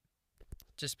to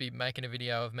just be making a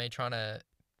video of me trying to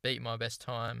beat my best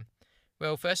time.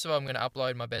 Well, first of all, I'm going to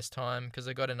upload my best time because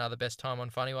I got another best time on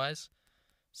Funnyways.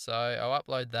 So I'll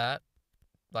upload that,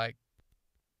 like,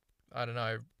 I don't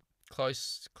know,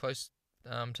 close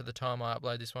to the time I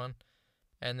upload this one.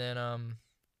 And then,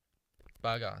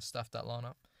 bugger, I stuffed that line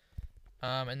up.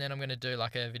 And then I'm going to do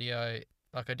like a video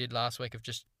like I did last week of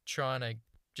just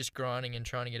grinding and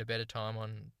trying to get a better time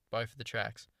on both of the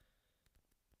tracks.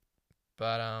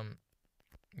 But,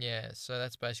 yeah, so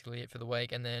that's basically it for the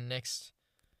week. And then next,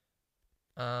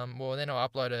 well, then I'll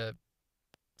upload a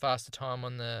faster time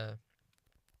on the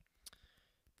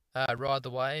Ride the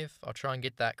Wave. I'll try and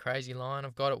get that crazy line.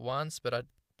 I've got it once, but I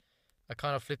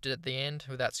kind of flipped it at the end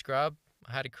with that scrub.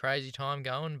 I had a crazy time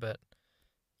going, but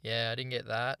yeah, I didn't get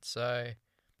that. So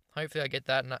hopefully I get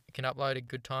that and I can upload a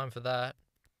good time for that.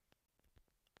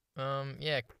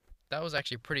 Yeah, that was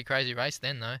actually a pretty crazy race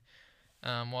then though.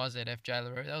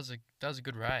 YZFJLaRue. That was a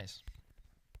good race.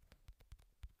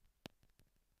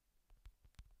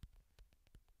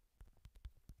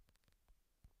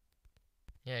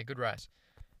 Yeah, good race.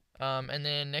 And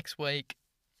then next week,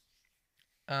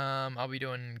 I'll be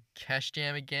doing Cash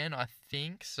Jam again, I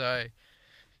think. So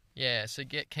yeah, so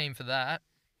get keen for that.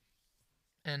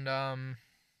 And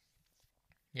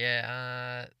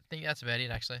yeah, I think that's about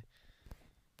it actually.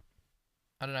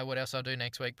 I don't know what else I'll do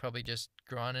next week. Probably just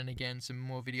grinding again, some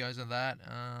more videos of that.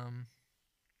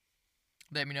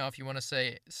 Let me know if you want to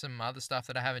see some other stuff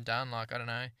that I haven't done. Like, I don't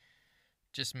know,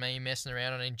 just me messing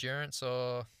around on endurance,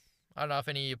 or I don't know if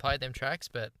any of you played them tracks,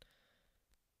 but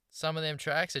some of them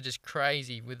tracks are just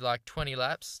crazy with like 20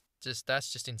 laps.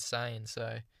 That's just insane.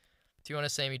 So if you want to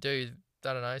see me do,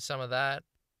 I don't know, some of that,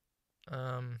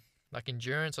 like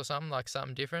endurance or something, like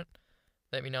something different,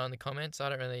 let me know in the comments. I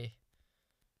don't really,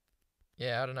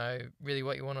 yeah, I don't know really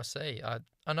what you want to see.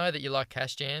 I know that you like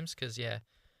cash jams because yeah,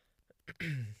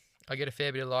 I get a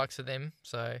fair bit of likes of them,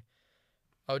 so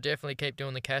I'll definitely keep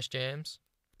doing the cash jams.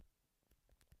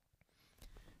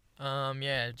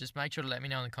 Yeah, just make sure to let me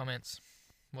know in the comments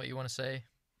what you want to see.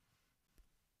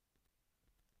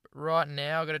 But right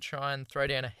now, I've got to try and throw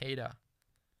down a heater.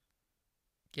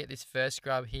 Get this first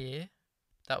scrub here.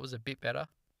 That was a bit better.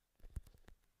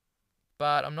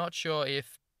 But I'm not sure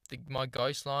if my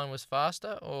ghost line was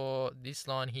faster or this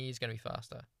line here is going to be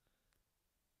faster.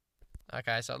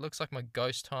 Okay, so it looks like my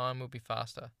ghost time will be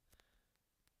faster.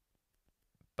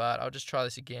 But I'll just try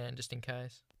this again just in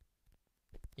case.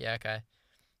 Yeah, okay.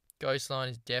 Ghost line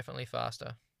is definitely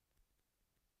faster.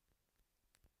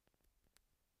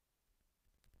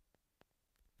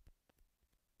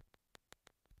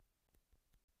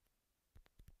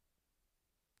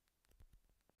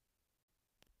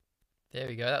 There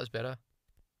we go, that was better.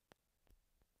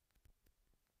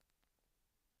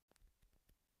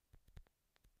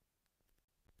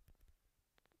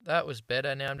 That was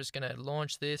better. Now I'm just going to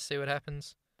launch this, see what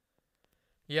happens.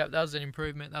 Yep, that was an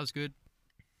improvement. That was good.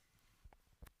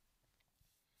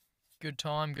 Good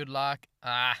time, good luck.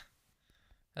 Ah,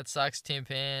 that sucks, Tim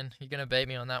Pan. You're going to beat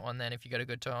me on that one then if you got a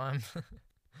good time.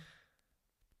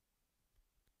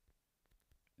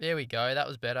 There we go, that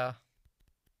was better.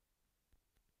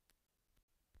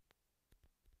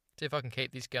 See if I can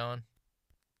keep this going.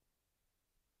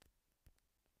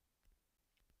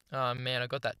 Oh man, I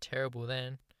got that terrible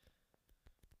then.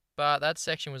 But that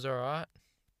section was alright.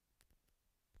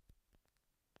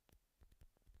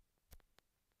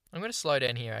 I'm going to slow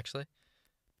down here actually.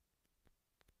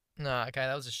 No, okay,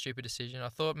 that was a stupid decision. I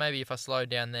thought maybe if I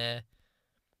slowed down there.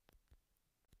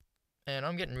 And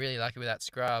I'm getting really lucky with that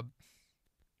scrub.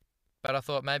 But I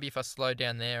thought maybe if I slowed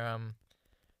down there,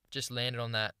 just landed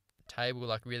on that table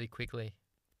like really quickly,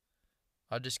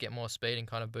 I'd just get more speed and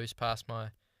kind of boost past my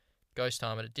ghost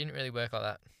time, but it didn't really work like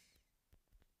that.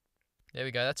 There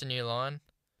we go, that's a new line.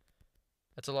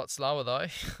 That's a lot slower though.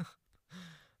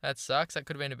 That sucks. That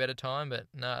could have been a better time, but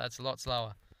no, that's a lot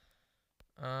slower.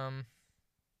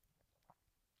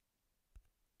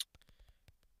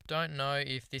 Don't know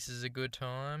if this is a good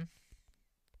time.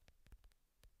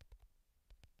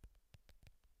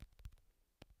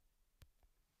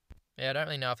 Yeah, I don't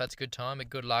really know if that's a good time, but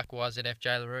good luck,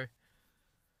 YZFJ LaRue.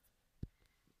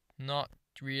 Not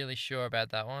really sure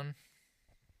about that one.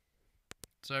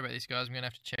 Sorry about this, guys. I'm going to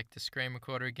have to check the screen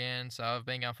recorder again. So I've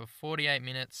been going for 48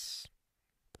 minutes.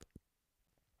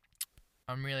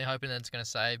 I'm really hoping that it's going to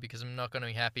save because I'm not going to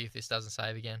be happy if this doesn't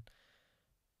save again.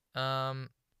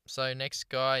 So next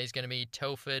guy is going to be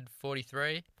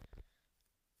Telford43.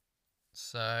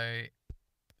 So,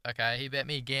 okay, he bet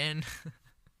me again.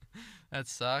 That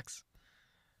sucks.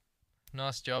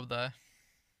 Nice job though.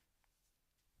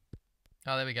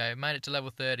 Oh, there we go. Made it to level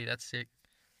 30. That's sick.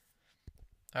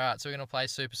 Alright, so we're going to play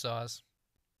Supersize.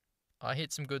 I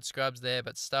hit some good scrubs there,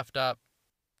 but stuffed up.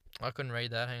 I couldn't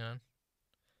read that. Hang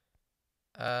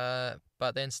on.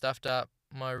 But then stuffed up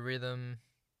my rhythm.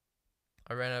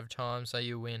 I ran out of time, so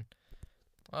you win.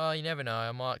 Oh, you never know.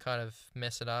 I might kind of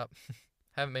mess it up.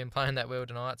 Haven't been playing that well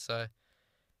tonight, so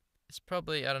it's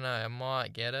probably, I don't know, I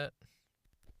might get it.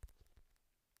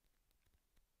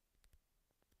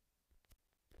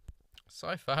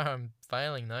 So far, I'm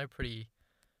failing though.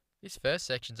 This first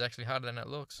section's actually harder than it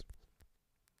looks.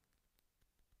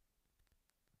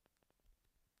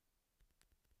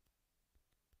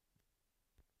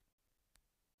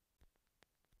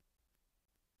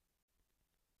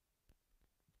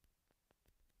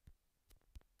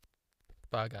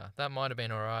 Bugger. That might have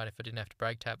been alright if I didn't have to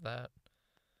brake tap that.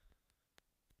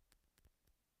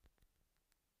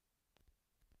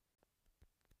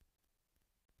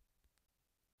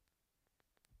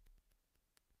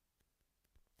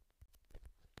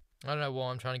 I don't know why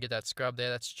I'm trying to get that scrub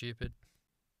there. That's stupid.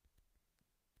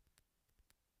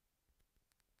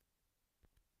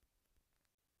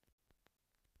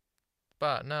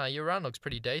 But no, your run looks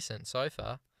pretty decent so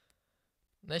far.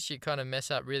 Unless you kind of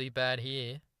mess up really bad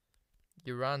here,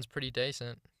 your run's pretty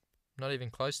decent. Not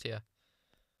even close to you.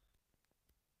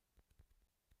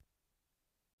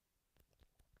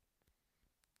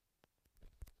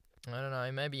 I don't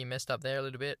know, maybe you messed up there a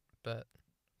little bit, but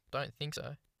don't think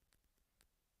so.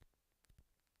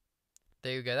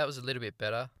 There you go, that was a little bit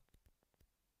better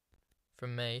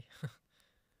from me.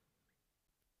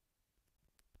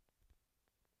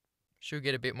 Should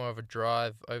get a bit more of a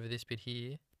drive over this bit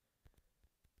here.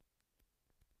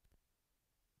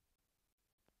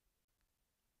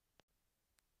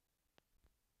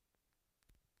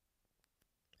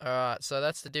 Alright, so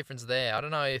that's the difference there. I don't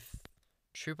know if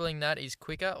tripling that is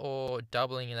quicker or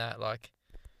doubling that like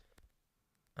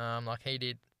he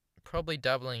did. Probably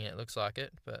doubling it, looks like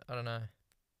it, but I don't know.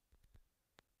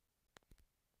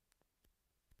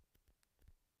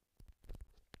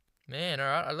 Man,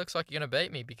 alright, it looks like you're going to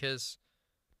beat me because,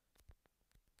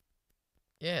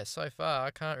 yeah, so far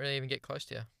I can't really even get close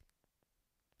to you.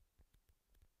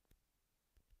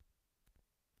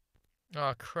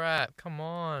 Oh, crap, come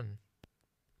on.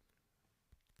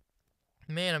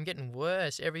 Man, I'm getting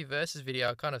worse. Every versus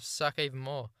video I kind of suck even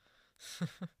more.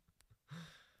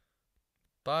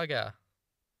 Bugger.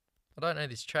 I don't know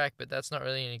this track, but that's not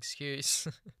really an excuse.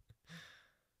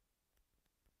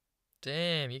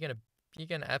 Damn, you're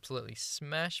gonna absolutely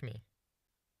smash me.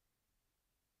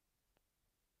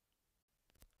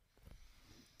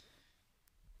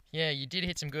 Yeah, you did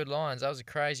hit some good lines. That was a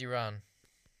crazy run.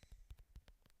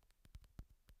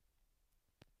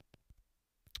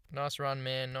 Nice run,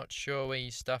 man. Not sure where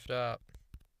you stuffed up.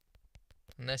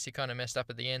 Unless you kind of messed up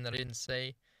at the end that I didn't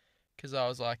see. Because I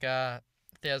was like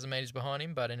 1,000 meters behind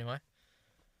him, but anyway.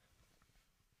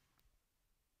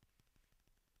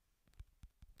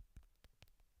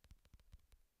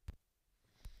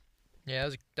 Yeah,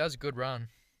 that was a good run.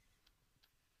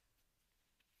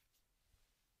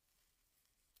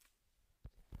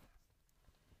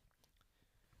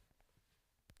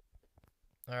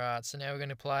 Alright, so now we're going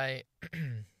to play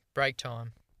break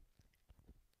time.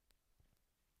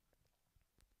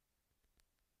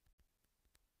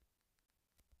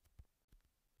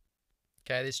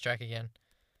 Okay, this track again.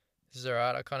 This is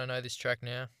alright, I kind of know this track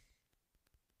now.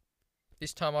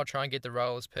 This time I'll try and get the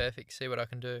rollers perfect, see what I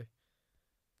can do.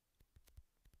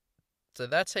 So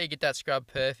that's how you get that scrub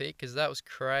perfect, because that was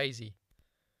crazy.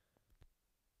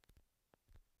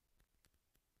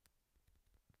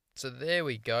 So there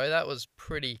we go, that was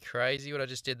pretty crazy what I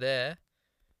just did there.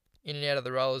 In and out of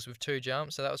the rollers with 2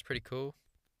 jumps, so that was pretty cool.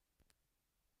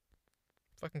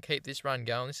 If I can keep this run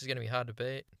going, this is going to be hard to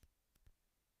beat.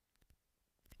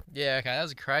 Yeah, okay, that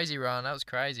was a crazy run, that was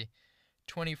crazy.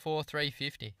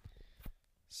 24,350.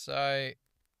 So,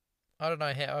 I don't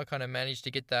know how I kind of managed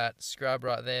to get that scrub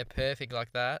right there perfect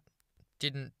like that.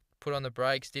 Didn't put on the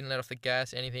brakes, didn't let off the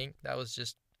gas, anything. That was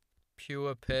just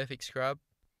pure perfect scrub.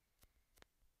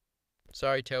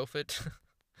 Sorry, Telford.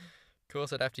 Of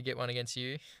course, I'd have to get one against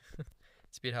you.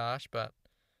 It's a bit harsh, but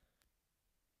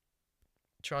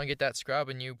try and get that scrub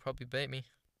and you'll probably beat me.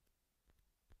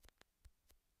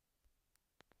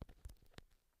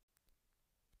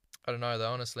 I don't know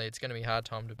though, honestly, it's going to be a hard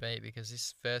time to beat because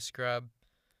this first scrub,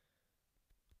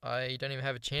 I don't even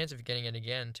have a chance of getting it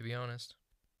again, to be honest.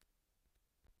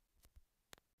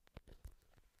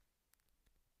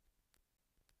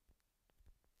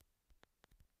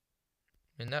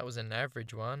 And that was an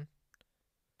average one.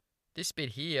 This bit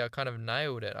here, I kind of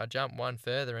nailed it. I jumped one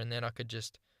further and then I could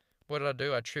just... What did I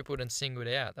do? I tripled and singled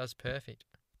out. That was perfect.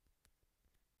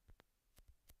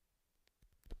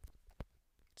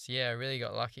 So yeah, I really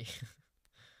got lucky.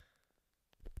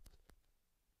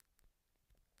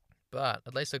 But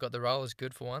at least I got the rollers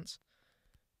good for once.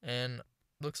 And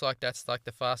looks like that's like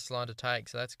the fastest line to take,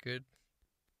 so that's good.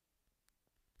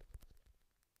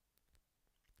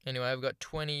 Anyway, I've got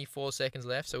 24 seconds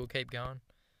left, so we'll keep going.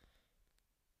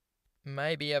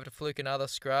 May be able to fluke another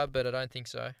scrub, but I don't think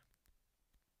so.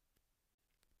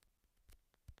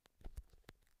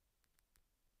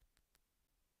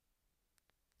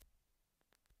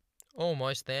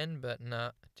 Almost then, but nah,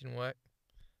 it didn't work.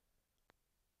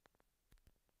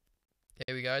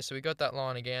 There we go, so we got that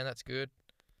line again, that's good.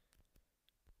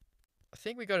 I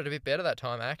think we got it a bit better that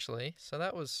time, actually. So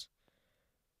that was...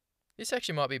 This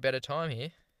actually might be a better time here.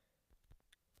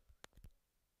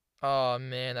 Oh,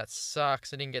 man, that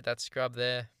sucks. I didn't get that scrub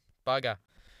there. Bugger.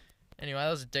 Anyway, that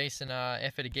was a decent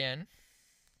effort again.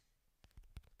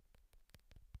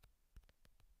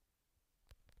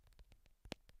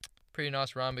 Pretty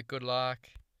nice run, but good luck.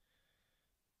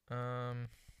 I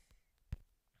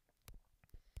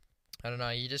don't know,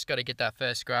 you just got to get that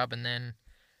first scrub and then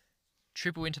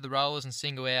triple into the rollers and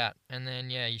single out. And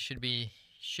then, yeah, you should be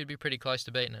pretty close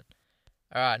to beating it.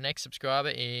 Alright, next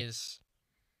subscriber is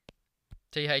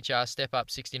THR step up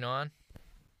 69.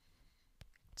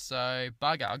 So,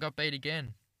 bugger, I got beat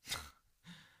again.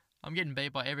 I'm getting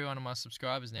beat by every one of my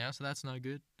subscribers now, so that's no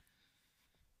good.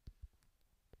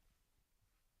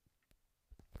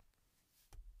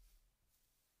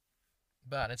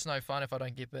 But it's no fun if I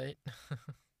don't get beat.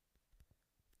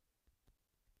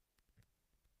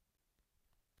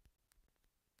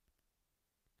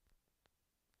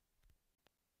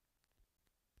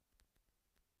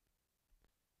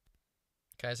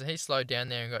 Okay, so he slowed down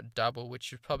there and got double,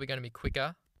 which is probably going to be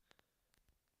quicker.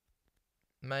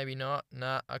 Maybe not.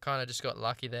 Nah, I kind of just got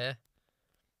lucky there.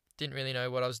 Didn't really know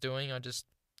what I was doing. I just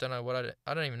don't know what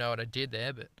I don't even know what I did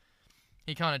there, but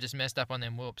he kind of just messed up on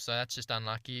them whoops, so that's just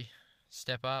unlucky.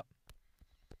 Step up.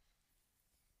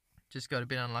 Just got a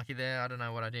bit unlucky there. I don't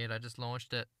know what I did. I just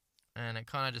launched it, and it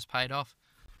kind of just paid off.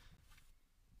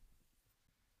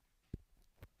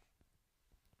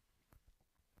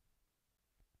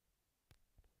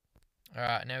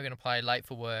 Alright, now we're going to play late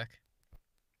for work.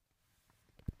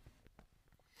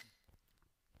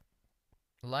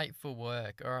 Late for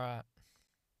work, alright.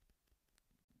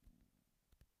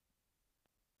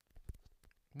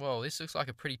 Whoa, this looks like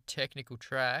a pretty technical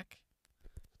track.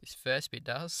 This first bit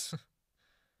does.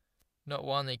 Not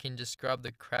one that you can just scrub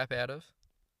the crap out of.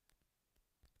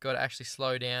 Got to actually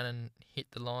slow down and hit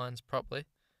the lines properly.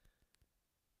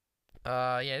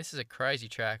 Yeah, this is a crazy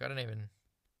track. I don't even...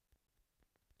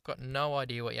 Got no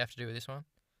idea what you have to do with this one.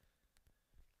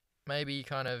 Maybe you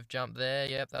kind of jump there.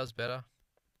 Yep, that was better.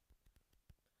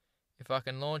 If I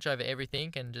can launch over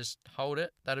everything and just hold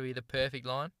it, that'll be the perfect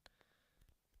line.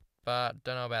 But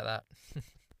don't know about that.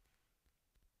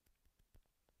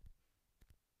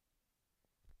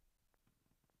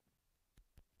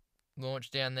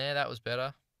 Launch down there, that was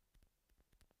better.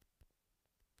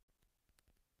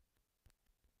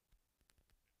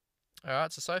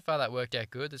 Alright, so far that worked out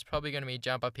good. There's probably going to be a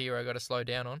jump up here I got to slow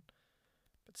down on.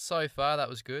 But so far that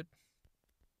was good.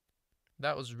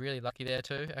 That was really lucky there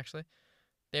too, actually.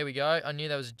 There we go. I knew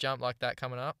there was a jump like that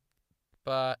coming up.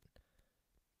 But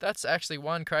that's actually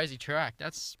one crazy track.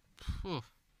 That is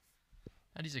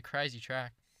a crazy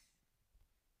track.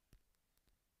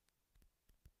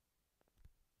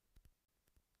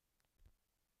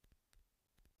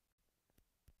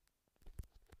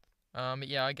 But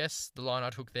yeah, I guess the line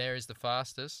I took there is the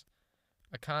fastest.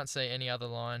 I can't see any other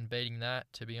line beating that,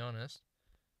 to be honest.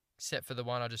 Except for the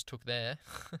one I just took there.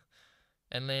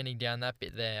 And landing down that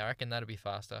bit there. I reckon that'll be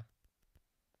faster.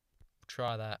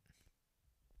 Try that.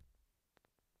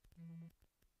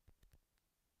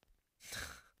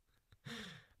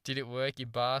 Did it work, you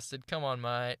bastard? Come on,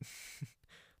 mate.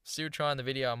 Still trying the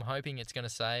video. I'm hoping it's going to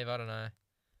save. I don't know.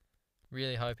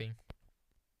 Really hoping.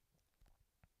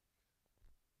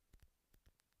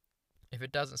 If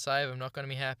it doesn't save, I'm not going to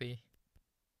be happy.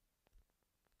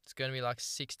 It's going to be like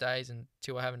 6 days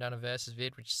until I haven't done a versus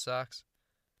vid, which sucks.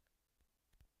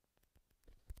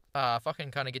 If I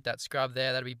can kind of get that scrub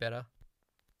there, that'd be better.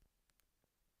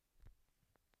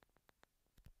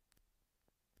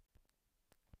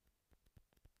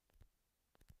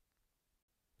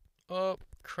 Oh,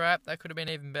 crap. That could have been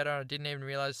even better. I didn't even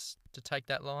realize to take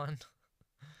that line.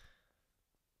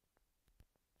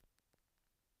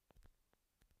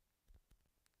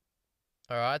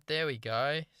 Alright, there we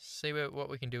go. See what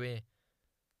we can do here.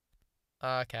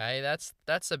 Okay,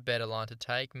 that's a better line to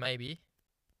take, maybe.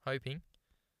 Hoping.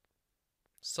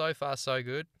 So far, so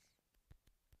good.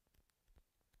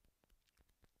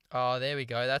 Oh, there we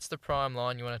go. That's the prime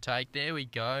line you want to take. There we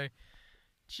go.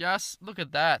 Just look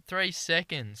at that. 3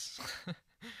 seconds.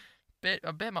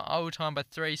 I bet my old time by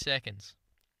 3 seconds.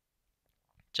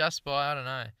 Just by, I don't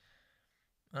know.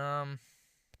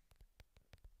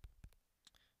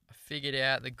 I figured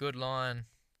out the good line.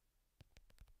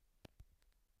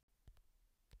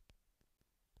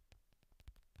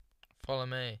 Follow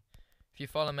me. If you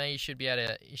follow me, you should be able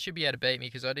to beat me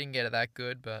because I didn't get it that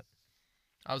good, but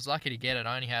I was lucky to get it.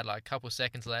 I only had like a couple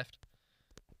seconds left.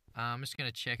 I'm just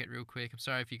gonna check it real quick. I'm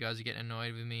sorry if you guys are getting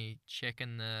annoyed with me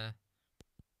checking the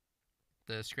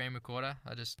screen recorder.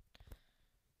 I just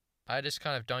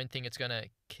kind of don't think it's gonna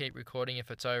keep recording if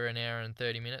it's over an hour and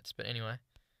 30 minutes. But anyway,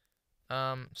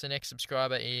 so next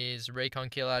subscriber is Recon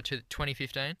Killer to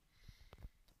 2015.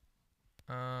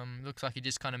 Looks like he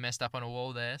just kind of messed up on a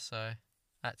wall there, so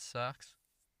that sucks.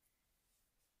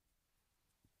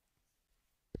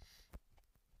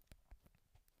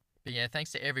 But yeah,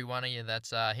 thanks to every one of you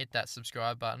that's hit that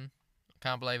subscribe button. I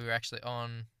can't believe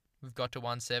we've got to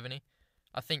 170.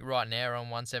 I think right now we're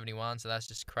on 171, so that's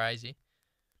just crazy.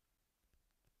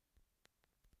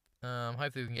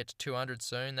 Hopefully we can get to 200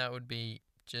 soon. That would be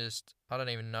just, I don't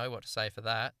even know what to say for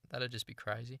that. That'd just be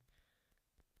crazy.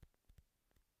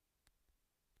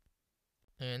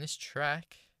 And this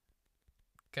track,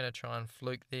 gonna try and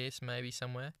fluke this maybe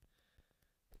somewhere.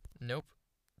 Nope,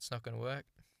 it's not gonna work.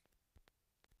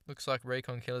 Looks like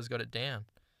Recon Killer's got it down.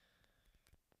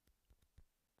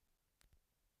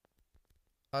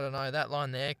 I don't know, that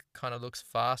line there kind of looks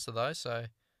faster though, so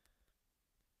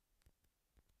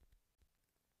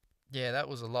yeah, that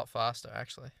was a lot faster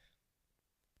actually.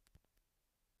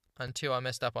 Until I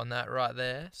messed up on that right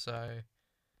there, so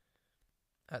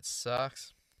that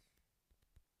sucks.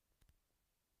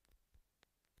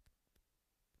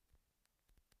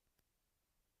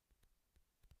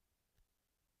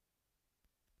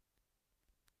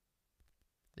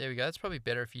 There we go, that's probably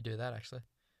better if you do that actually.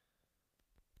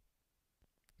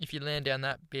 If you land down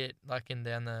that bit, like in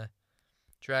down the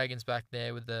dragons back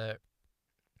there with the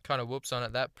kind of whoops on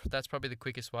it, that's probably the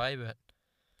quickest way, but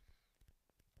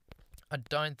I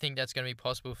don't think that's going to be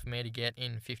possible for me to get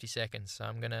in 50 seconds. So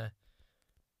I'm gonna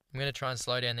try and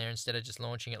slow down there instead of just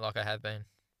launching it like I have been,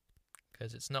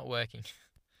 because it's not working.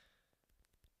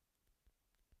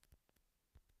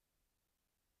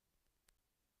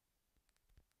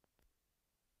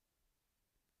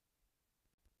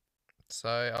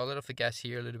 So I'll let off the gas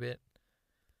here a little bit,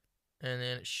 and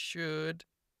then it should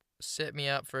set me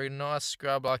up for a nice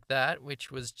scrub like that,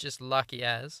 which was just lucky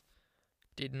as.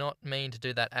 Did not mean to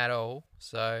do that at all,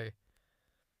 so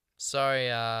sorry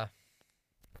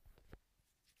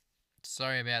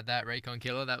sorry about that, Recon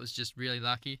Killer. That was just really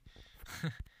lucky.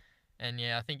 And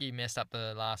yeah, I think he messed up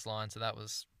the last line, so that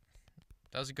was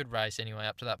a good race anyway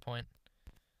up to that point.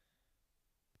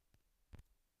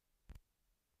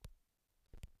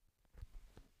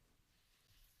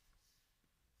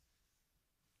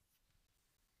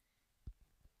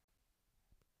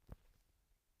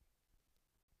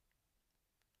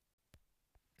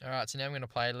 Alright, so now I'm going to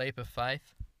play Leap of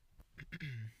Faith.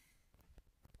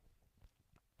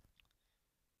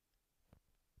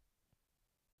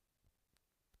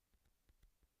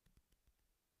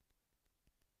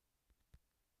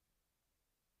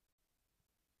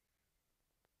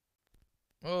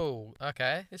 Oh,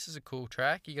 okay. This is a cool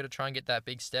track. You got to try and get that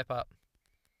big step up.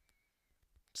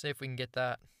 See if we can get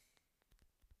that.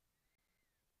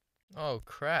 Oh,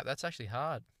 crap. That's actually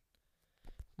hard.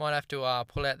 Might have to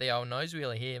pull out the old nose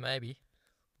wheeler here, maybe.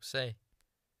 We'll see.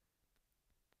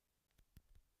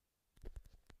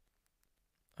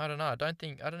 I don't know.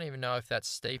 I don't even know if that's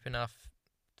steep enough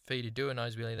for you to do a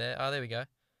nose wheelie there. Oh, there we go.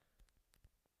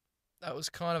 That was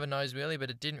kind of a nose wheelie, but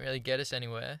it didn't really get us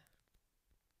anywhere.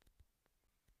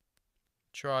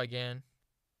 Try again.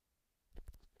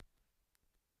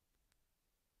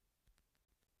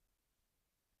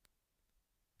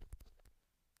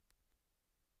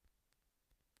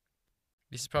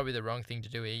 This is probably the wrong thing to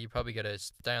do here. You probably got to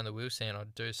stay on the wheel stand or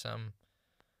do something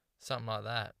like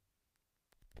that.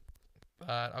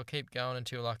 But I'll keep going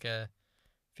until like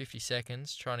 50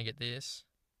 seconds trying to get this.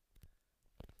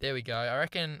 There we go. I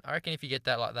reckon if you get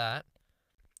that like that,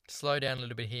 slow down a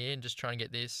little bit here and just try and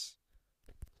get this.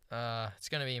 It's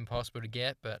going to be impossible to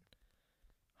get, but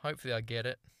hopefully I get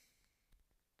it.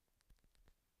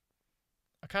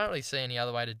 I can't really see any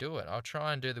other way to do it. I'll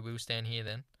try and do the wheel stand here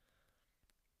then.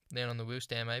 Then on the wheel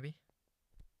stand maybe.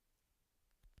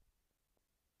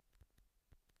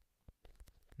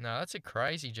 No, that's a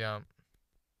crazy jump.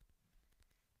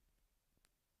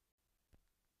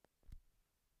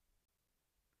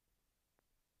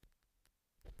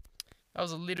 That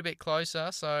was a little bit closer,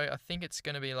 so I think it's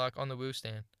going to be like on the wheel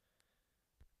stand.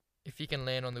 If you can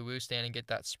land on the wheel stand and get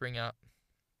that spring up,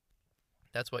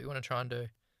 that's what you want to try and do.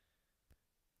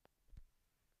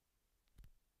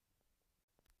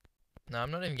 No,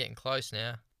 I'm not even getting close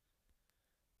now.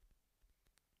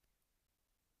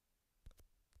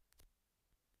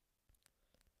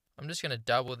 I'm just going to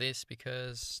double this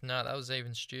because, no, that was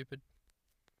even stupid.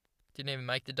 Didn't even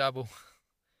make the double.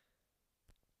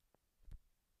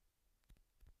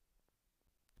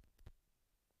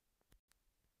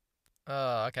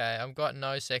 Oh, okay. I've got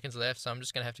no seconds left, so I'm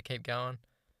just going to have to keep going.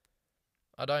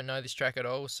 I don't know this track at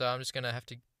all, so I'm just going to have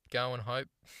to go and hope.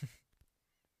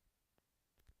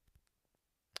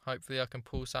 Hopefully I can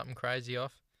pull something crazy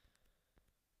off.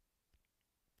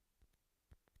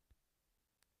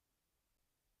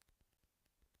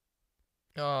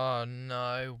 Oh,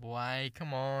 no way.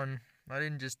 Come on. I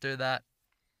didn't just do that.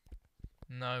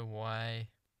 No way.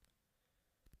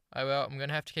 Oh well, I'm going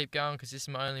to have to keep going because this is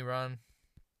my only run.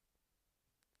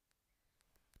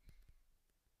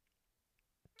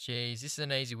 Jeez, this is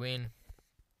an easy win.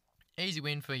 Easy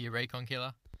win for your Recon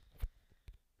Killer.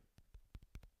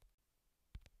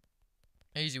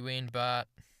 Easy win, but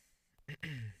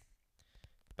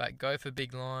but go for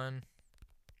big line.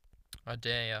 I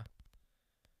dare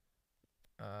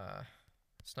ya.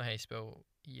 It's not how you spell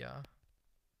yeah.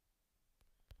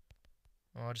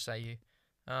 Oh, I'll just say you.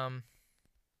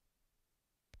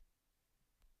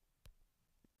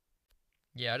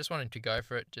 Yeah, I just want him to go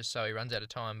for it, just so he runs out of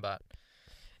time,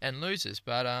 and loses.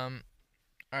 But I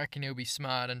reckon he'll be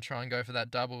smart and try and go for that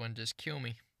double and just kill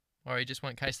me, or he just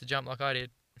won't case the jump like I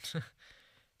did.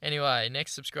 Anyway,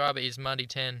 next subscriber is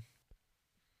Mundy10.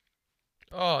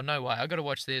 Oh no way! I gotta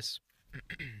watch this.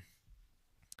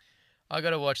 I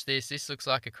gotta watch this. This looks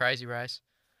like a crazy race.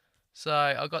 So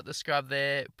I got the scrub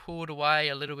there, pulled away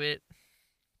a little bit,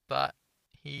 but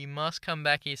he must come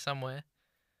back here somewhere.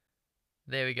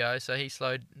 There we go. So he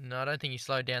slowed. No, I don't think he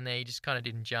slowed down there. He just kind of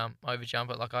didn't over jump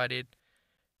it like I did.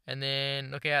 And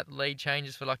then look out, the lead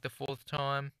changes for like the 4th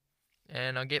time,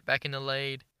 and I get back in the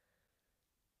lead.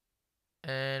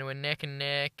 And we're neck and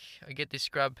neck. I get this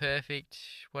scrub perfect.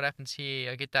 What happens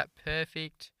here? I get that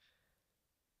perfect.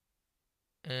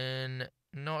 And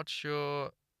not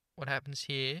sure what happens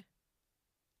here.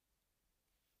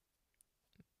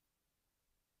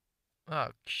 Oh,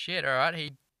 shit. Alright,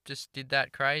 he just did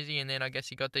that crazy, and then I guess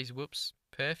he got these whoops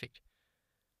perfect.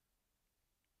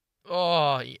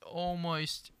 Oh, he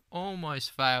almost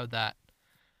failed that.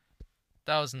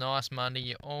 That was nice, Mundy.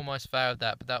 You almost failed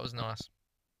that, but that was nice.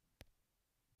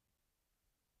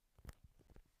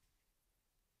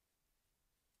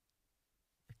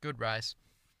 Good race.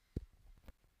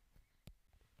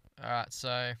 Alright,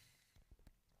 so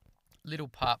little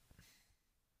pup.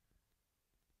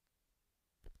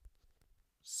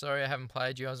 Sorry I haven't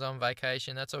played you. I was on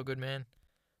vacation. That's all good, man.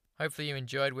 Hopefully you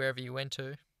enjoyed wherever you went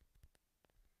to.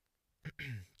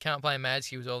 Can't play mad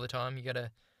skills all the time. You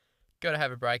gotta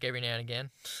have a break every now and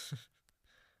again.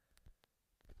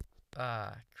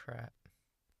 Ah, crap.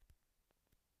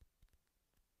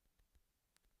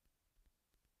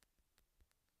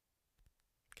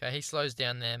 Okay, he slows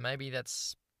down there. Maybe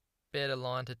that's better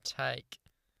line to take.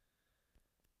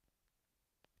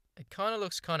 It kind of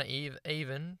looks kind of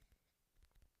even,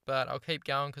 but I'll keep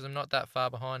going because I'm not that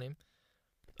far behind him.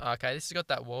 Okay, this has got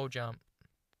that wall jump.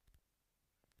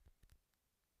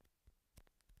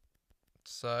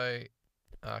 So,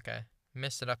 okay,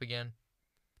 messed it up again.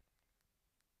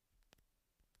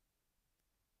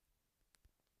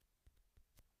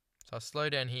 So I'll slow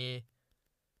down here.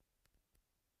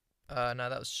 No,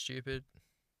 that was stupid.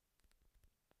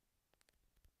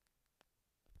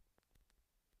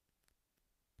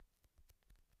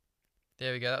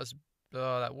 There we go.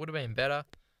 That would have been better.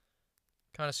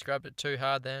 Kind of scrubbed it too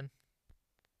hard then.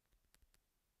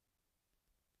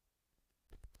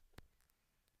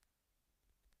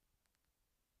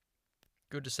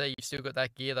 Good to see you've still got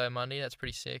that gear though, Mundy. That's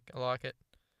pretty sick. I like it.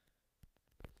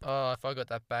 Oh, if I got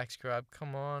that back scrub,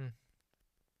 come on.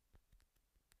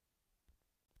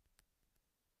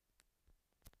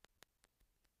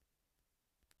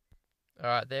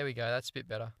 Alright, there we go. That's a bit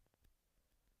better.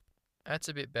 That's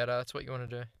a bit better. That's what you want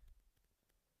to do.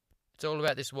 It's all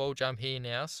about this wall jump here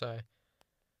now, so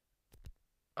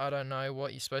I don't know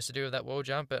what you're supposed to do with that wall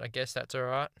jump, but I guess that's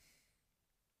alright.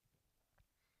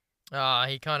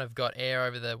 He kind of got air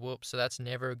over the whoops, so that's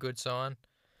never a good sign.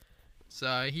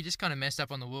 So he just kind of messed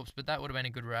up on the whoops, but that would have been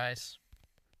a good race.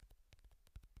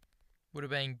 Would have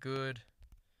been good.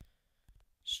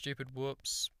 Stupid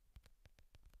whoops.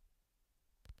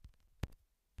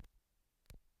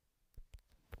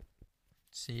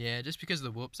 So yeah, just because of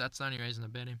the whoops, that's the only reason I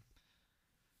bet him.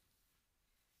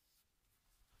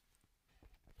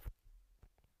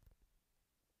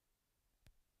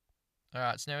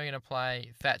 Alright, so now we're going to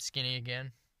play Fat Skinny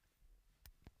again.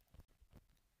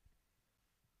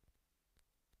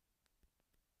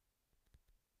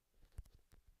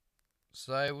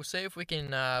 So we'll see if we can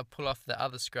pull off the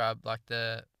other scrub,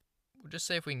 we'll just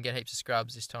see if we can get heaps of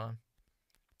scrubs this time.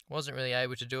 Wasn't really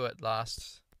able to do it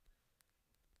last.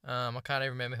 I can't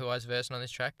even remember who I was versing on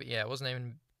this track, but yeah, I wasn't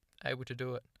even able to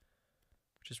do it,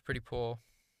 which is pretty poor.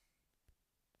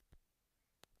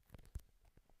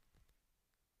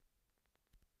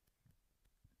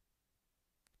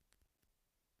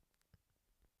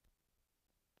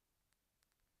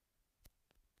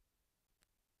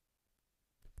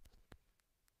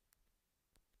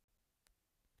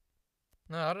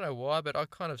 No, I don't know why, but I'm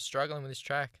kind of struggling with this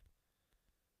track.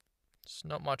 It's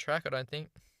not my track, I don't think.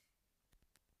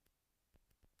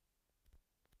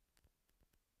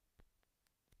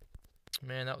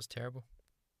 Man, that was terrible.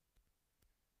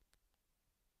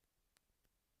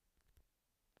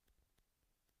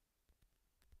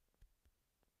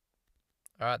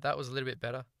 Alright, that was a little bit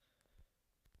better.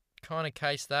 Kind of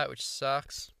cased that, which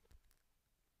sucks.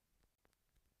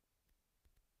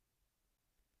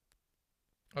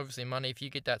 Obviously, money, if you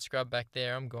get that scrub back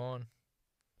there, I'm gone.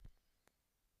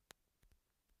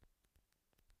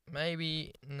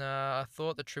 Maybe, nah, I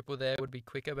thought the triple there would be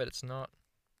quicker, but it's not.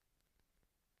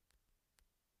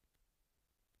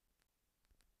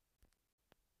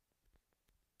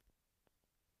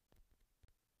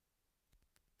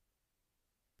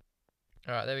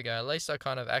 Alright, there we go. At least I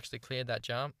kind of actually cleared that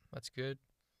jump. That's good.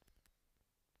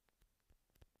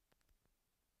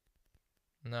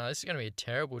 No, this is going to be a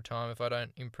terrible time if I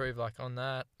don't improve like on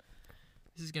that.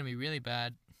 This is going to be really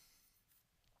bad.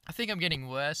 I think I'm getting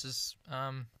worse as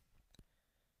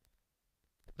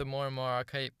the more and more I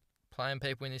keep playing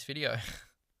people in this video.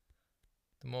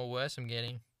 The more worse I'm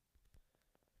getting.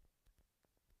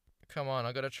 Come on,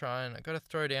 I got to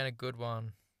throw down a good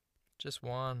one. Just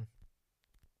one.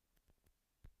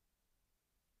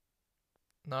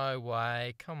 No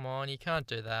way. Come on, you can't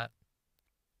do that.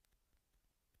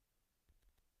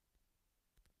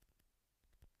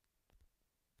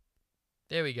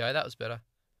 There we go, that was better.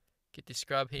 Get this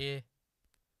scrub here.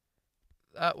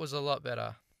 That was a lot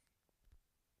better.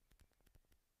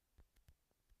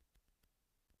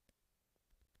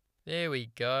 There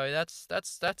we go.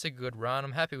 That's a good run.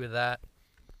 I'm happy with that.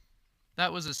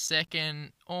 That was a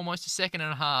second, almost a second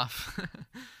and a half.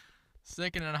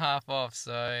 Second and a half off,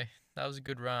 so that was a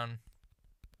good run.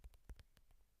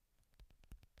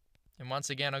 And once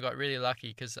again, I got really lucky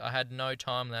because I had no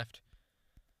time left.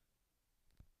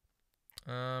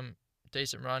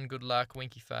 Decent run, good luck,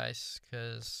 winky face,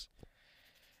 because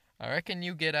I reckon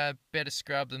you'll get a better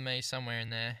scrub than me somewhere in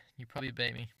there. You probably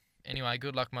beat me. Anyway,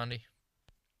 good luck Monday.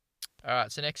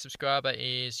 Alright, so next subscriber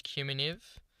is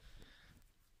Cumulative.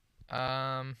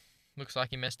 Looks like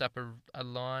he messed up a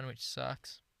line, which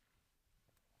sucks.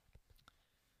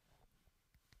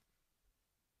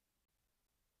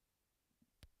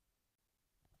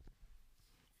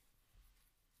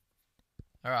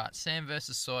 Alright, sand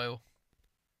versus soil.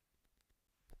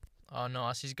 Oh,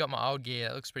 nice. He's got my old gear.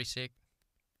 That looks pretty sick.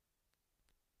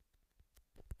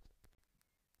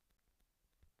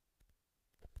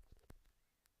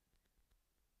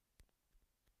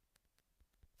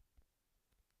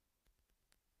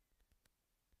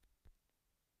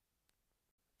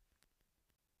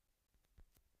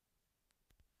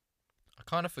 I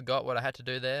kind of forgot what I had to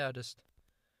do there.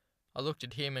 I looked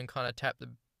at him and kind of tapped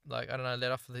I don't know,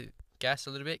 let off the gas a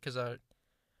little bit because I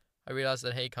realised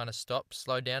that he kind of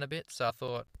slowed down a bit. So I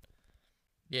thought,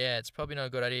 yeah, it's probably not a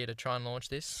good idea to try and launch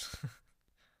this.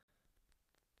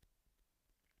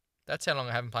 That's how long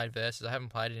I haven't played Versus. I haven't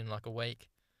played it in like a week,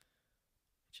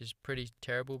 which is pretty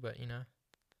terrible, but you know,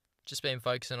 just been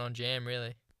focusing on Jam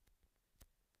really.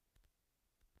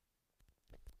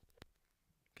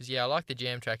 Because yeah, I like the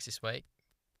Jam tracks this week.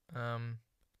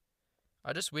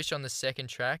 I just wish on the second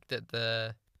track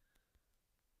that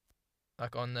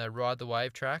like on the Ride the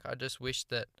Wave track, I just wish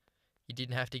that you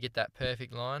didn't have to get that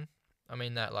perfect line. I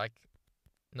mean that like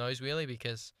nose wheelie,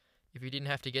 because if you didn't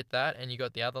have to get that and you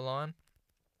got the other line,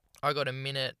 I got a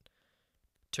minute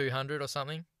 200 or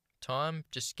something time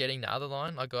just getting the other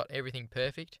line. I got everything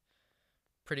perfect,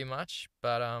 pretty much.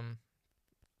 But I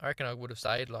reckon I would have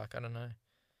stayed like, I don't know,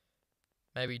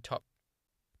 maybe top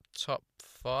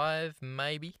 5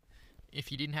 maybe,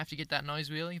 if you didn't have to get that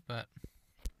nose wheelie. But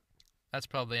that's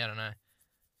probably, I don't know.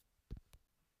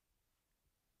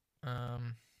 I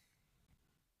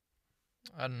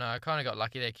don't know. I kind of got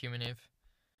lucky there, Cumulative.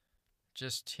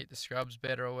 Just hit the scrubs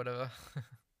better or whatever.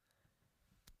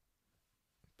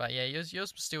 But yeah, yours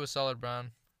was still a solid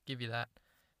run. Give you that.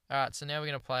 Alright, so now we're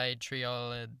going to play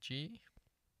Triology.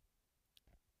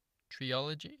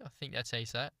 Triology? I think that's how you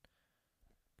say it.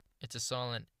 It's a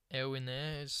silent L in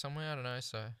there somewhere. I don't know,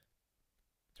 so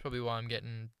it's probably why I'm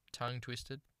getting tongue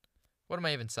twisted. What am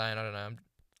I even saying? I don't know.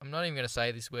 I'm not even going to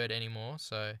say this word anymore,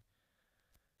 so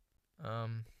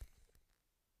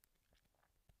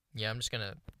yeah, I'm just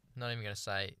not even gonna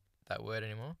say that word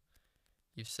anymore.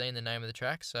 You've seen the name of the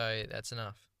track, so that's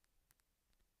enough.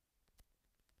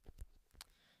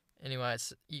 Anyway,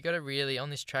 you got to really, on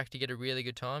this track, to get a really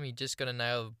good time, you just got to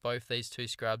nail both these two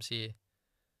scrubs here.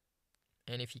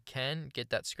 And if you can, get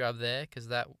that scrub there, because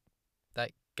that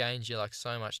gains you like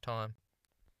so much time.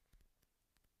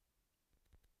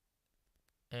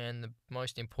 And the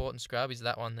most important scrub is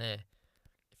that one there.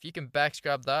 If you can back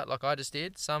scrub that like I just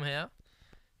did somehow,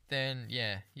 then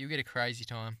yeah, you get a crazy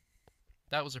time.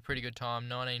 That was a pretty good time,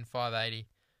 19,580.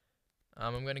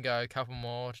 I'm going to go a couple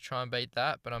more to try and beat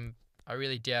that, but I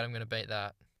really doubt I'm going to beat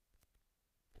that.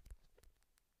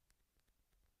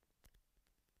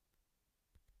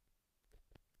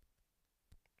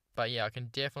 But yeah, I can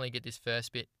definitely get this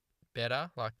first bit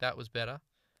better. Like that was better.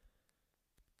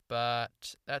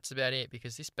 But that's about it,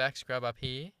 because this back scrub up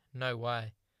here, no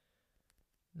way.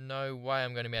 No way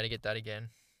I'm going to be able to get that again.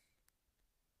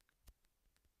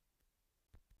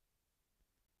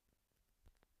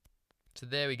 So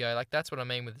there we go. Like, that's what I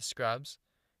mean with the scrubs.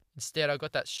 Instead, I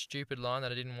got that stupid line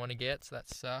that I didn't want to get, so that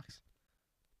sucks.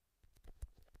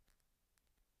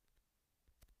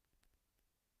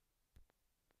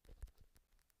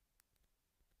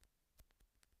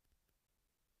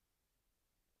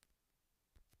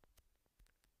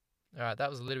 Alright,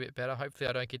 that was a little bit better. Hopefully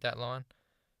I don't get that line.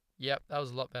 Yep, that was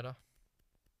a lot better.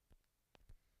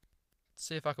 Let's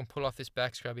see if I can pull off this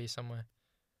back scrub here somewhere.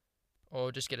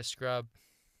 Or just get a scrub.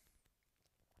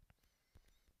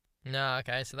 Nah,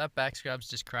 okay, so that back scrub's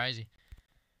just crazy.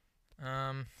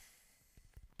 That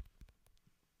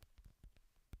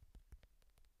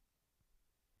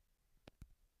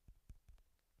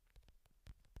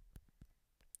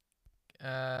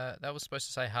was supposed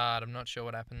to say hard. I'm not sure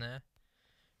what happened there.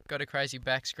 Got a crazy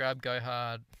back scrub. Go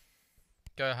hard.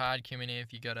 Go hard,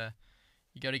 If you gotta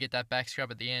get that back scrub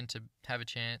at the end to have a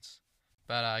chance.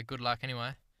 But good luck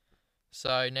anyway.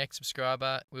 So next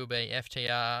subscriber will be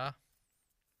FTR.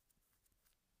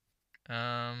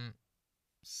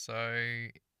 So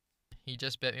he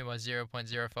just bet me by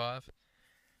 0.05.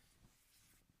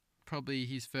 Probably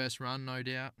his first run, no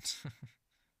doubt.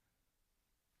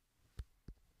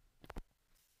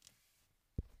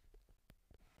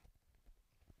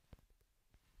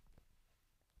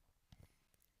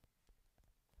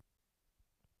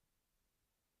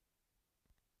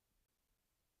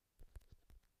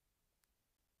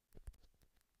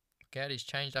 Okay, he's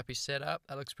changed up his setup.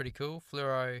 That looks pretty cool.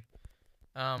 Fluoro,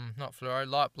 not fluoro,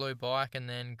 light blue bike and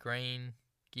then green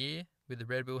gear with the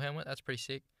Red Bull helmet. That's pretty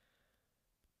sick.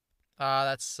 Ah,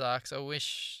 that sucks. I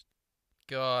wish...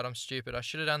 God, I'm stupid. I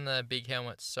should have done the big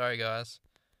helmets. Sorry, guys.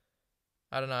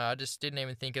 I don't know. I just didn't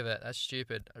even think of it. That's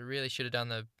stupid. I really should have done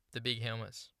the big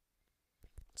helmets.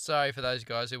 Sorry for those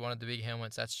guys who wanted the big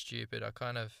helmets. That's stupid. I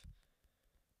kind of...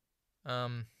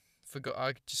 forgot.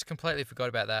 I just completely forgot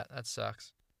about that. That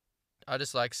sucks. I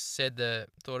just like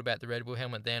thought about the Red Bull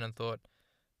helmet then and thought,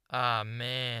 ah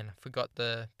man, I forgot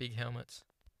the big helmets.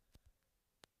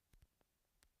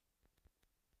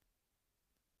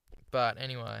 But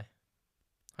anyway,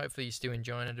 hopefully you're still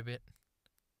enjoying it a bit.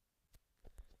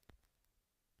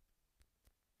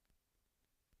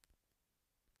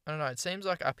 I don't know, it seems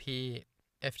like up here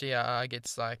FDR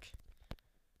gets like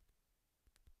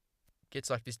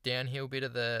this downhill bit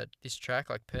of this track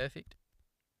like perfect.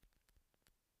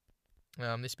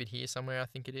 This bit here somewhere, I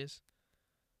think it is.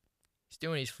 He's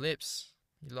doing his flips.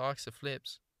 He likes the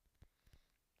flips.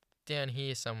 Down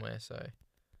here somewhere, so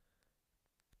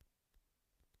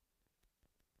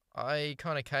I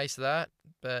kind of case that,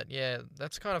 but yeah,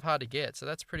 that's kind of hard to get, so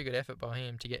that's pretty good effort by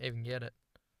him to even get it.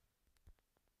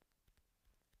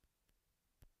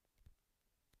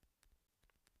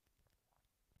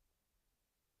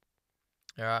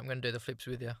 Alright, I'm going to do the flips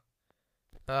with you.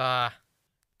 Ah.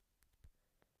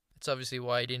 That's obviously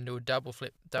why he didn't do a double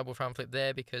front flip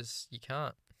there, because you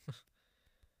can't.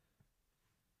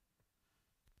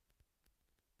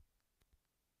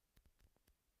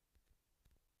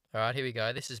 Alright, here we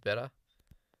go. This is better.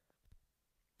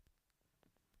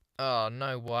 Oh,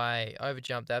 no way.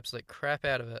 Overjumped the absolute crap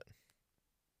out of it.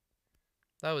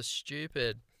 That was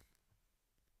stupid.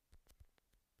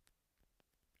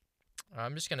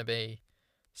 I'm just going to be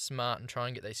smart and try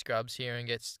and get these scrubs here and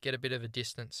get a bit of a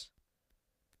distance.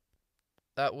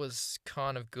 That was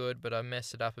kind of good, but I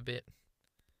messed it up a bit.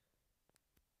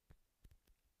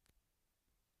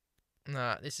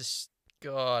 Nah, this is...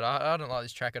 God, I don't like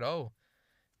this track at all.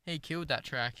 He killed that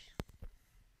track.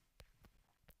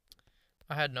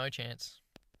 I had no chance.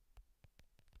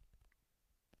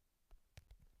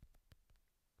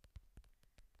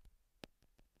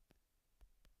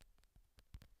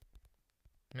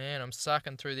 Man, I'm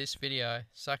sucking through this video.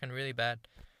 Sucking really bad.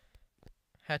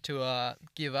 Had to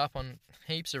give up on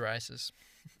heaps of races.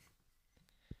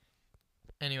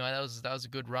 Anyway, that was a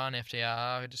good run,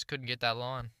 FTR. I just couldn't get that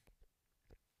line.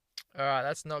 Alright,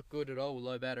 that's not good at all with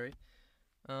low battery.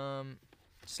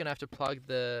 Just gonna have to plug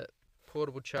the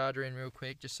portable charger in real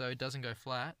quick just so it doesn't go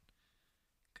flat.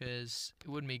 Because it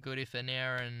wouldn't be good if an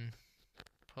hour and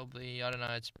probably, I don't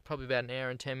know, it's probably about an hour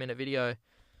and 10-minute video.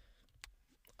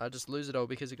 I just lose it all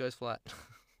because it goes flat.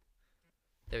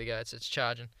 There we go, it's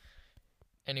charging.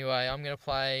 Anyway, I'm gonna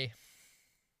play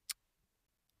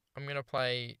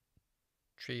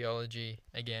Trilogy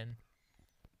again.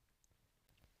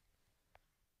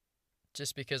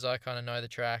 Just because I kind of know the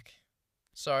track.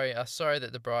 Sorry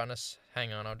that the brightness...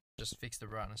 Hang on, I'll just fix the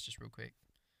brightness just real quick.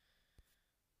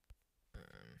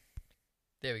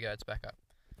 There we go, it's back up.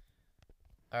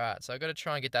 Alright, so I've got to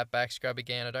try and get that back scrub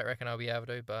again. I don't reckon I'll be able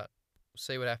to, but we'll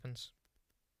see what happens.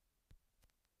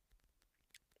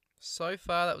 So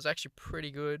far, that was actually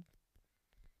pretty good.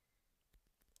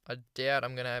 I doubt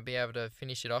I'm going to be able to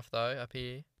finish it off though up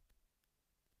here.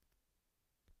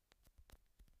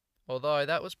 Although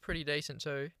that was pretty decent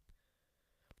too.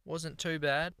 Wasn't too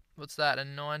bad. What's that? A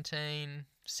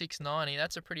 19.690.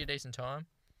 That's a pretty decent time.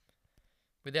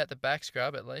 Without the back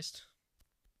scrub at least.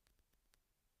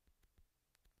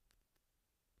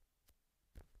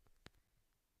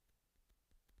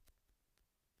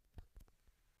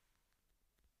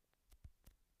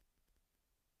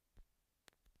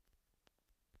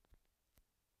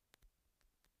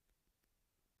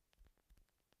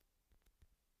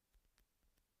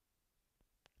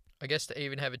 I guess to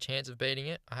even have a chance of beating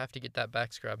it, I have to get that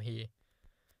back scrub here.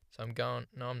 So I'm going,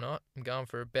 no I'm not. I'm going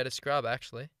for a better scrub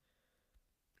actually.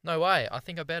 No way, I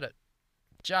think I bet it.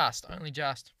 Only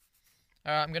just.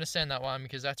 Alright, I'm going to send that one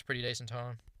because that's a pretty decent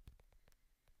time.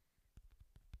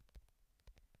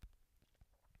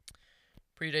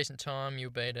 Pretty decent time,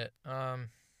 you'll beat it.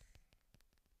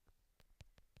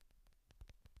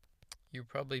 You'll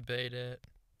probably beat it.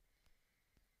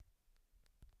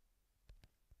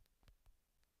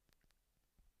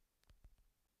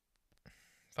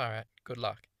 Far out. Good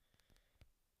luck.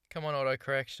 Come on,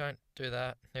 autocorrect. Don't do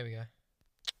that. There we go.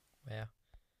 Wow.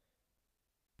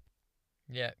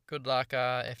 Yeah, good luck,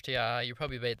 FTR. You'll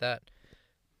probably beat that.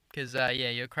 Because, yeah,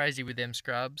 you're crazy with them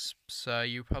scrubs. So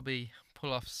you'll probably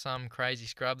pull off some crazy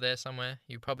scrub there somewhere.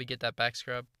 You'll probably get that back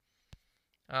scrub.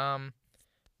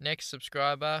 Next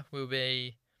subscriber will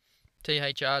be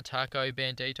THR Taco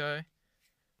Bandito.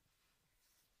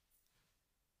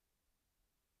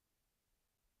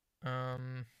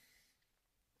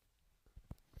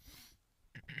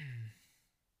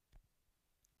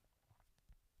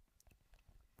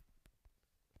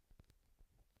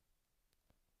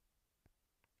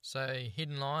 So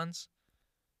hidden lines.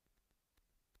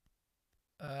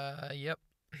 Yep.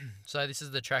 So this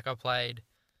is the track I played.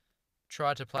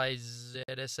 Tried to play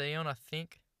ZSE on, I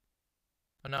think.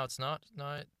 Oh no, it's not.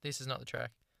 No, this is not the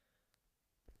track.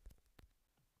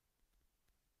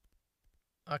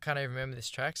 I can't even remember this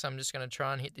track, so I'm just going to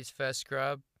try and hit this first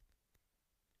scrub.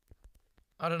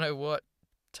 I don't know what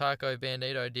Taco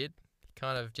Bandito did.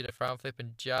 Kind of did a front flip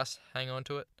and just hang on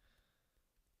to it.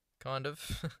 Kind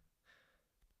of.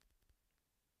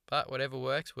 But whatever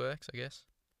works, I guess.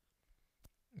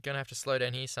 I'm going to have to slow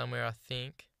down here somewhere, I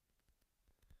think.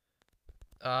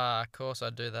 Ah, of course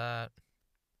I'd do that.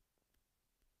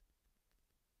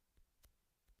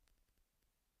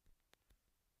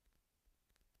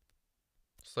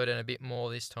 Slow down a bit more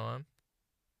this time.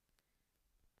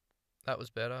 That was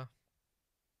better.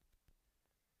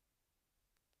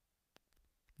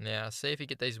 Now, see if you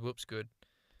get these whoops good.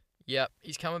 Yep,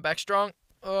 he's coming back strong.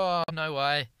 Oh, no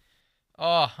way.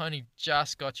 Oh, only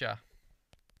just gotcha.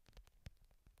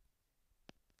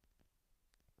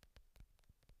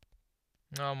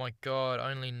 Oh my god,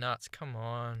 only nuts. Come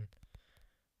on.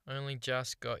 Only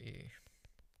just got you.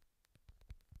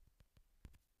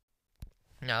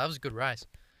 No, that was a good race.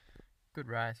 Good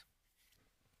race.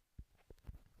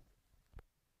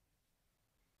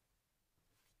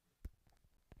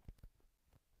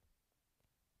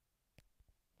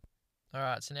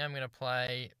 Alright, so now I'm going to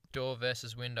play door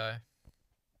versus window.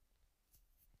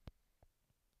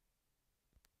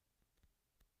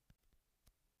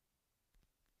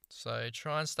 So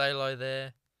try and stay low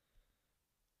there.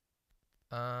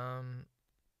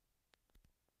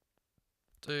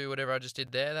 Do whatever I just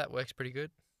did there. That works pretty good.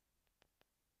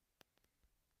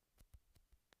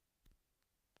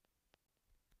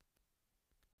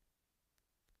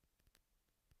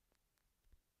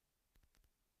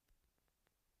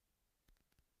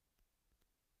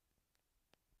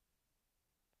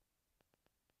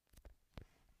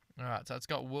 Alright, so it's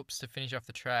got whoops to finish off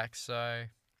the track, so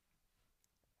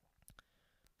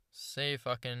see if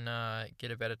I can get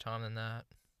a better time than that.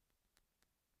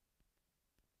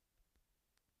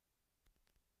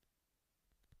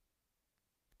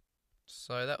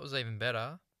 So that was even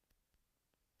better.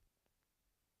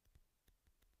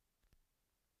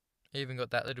 Even got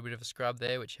that little bit of a scrub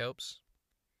there, which helps.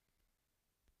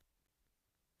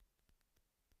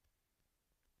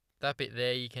 That bit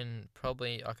there, I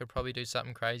could probably do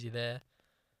something crazy there.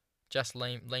 Just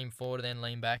lean forward and then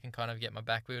lean back and kind of get my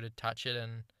back wheel to touch it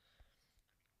and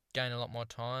gain a lot more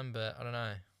time, but I don't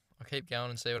know. I'll keep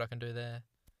going and see what I can do there.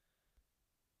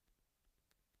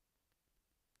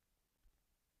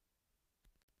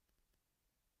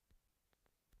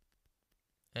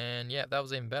 And yeah, that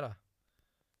was even better.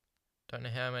 Don't know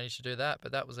how I managed to do that,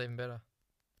 but that was even better.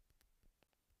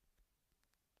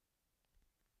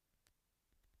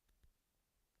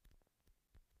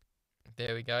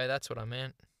 There we go, that's what I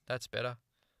meant. That's better.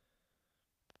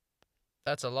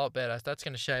 That's a lot better. That's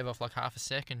going to shave off like half a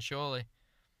second, surely.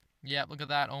 Yep, look at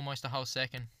that. Almost a whole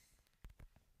second.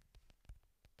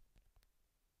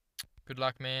 Good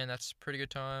luck, man. That's a pretty good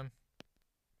time.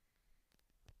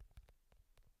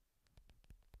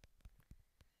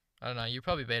 I don't know. You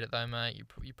probably beat it though, mate.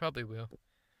 You probably will.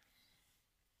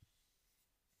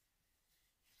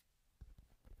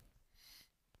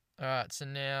 Alright, so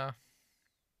now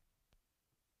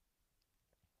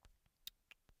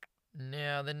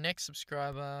the next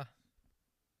subscriber,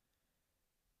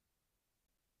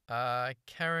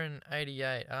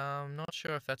 Karen88. I'm not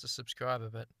sure if that's a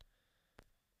subscriber, but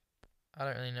I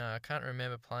don't really know. I can't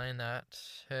remember playing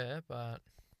her, but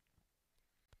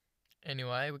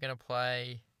anyway, we're gonna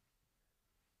play.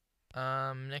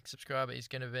 Next subscriber is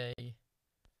gonna be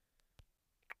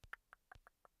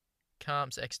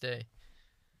Camps XD.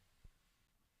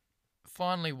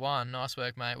 Finally won. Nice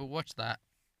work, mate. We'll watch that.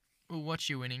 We'll watch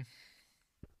you winning.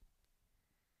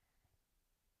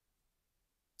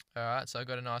 Alright, so I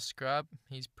got a nice scrub.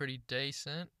 He's pretty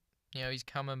decent. You know, he's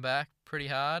coming back pretty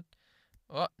hard.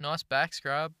 Oh, nice back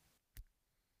scrub.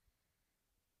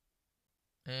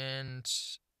 And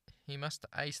he must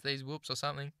have aced these whoops or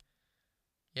something.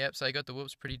 Yep, so he got the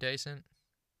whoops pretty decent.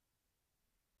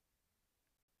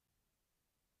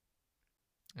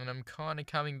 And I'm kind of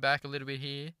coming back a little bit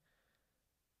here.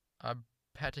 I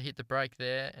had to hit the brake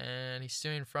there, and he's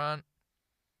still in front.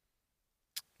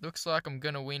 Looks like I'm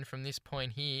going to win from this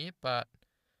point here, but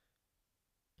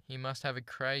he must have a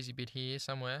crazy bit here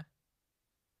somewhere.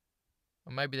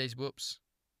 Or maybe these whoops.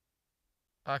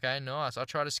 Okay, nice. I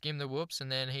tried to skim the whoops,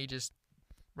 and then he just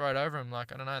rode over him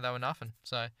like, I don't know, they were nothing.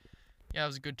 So, yeah, it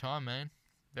was a good time, man.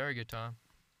 Very good time.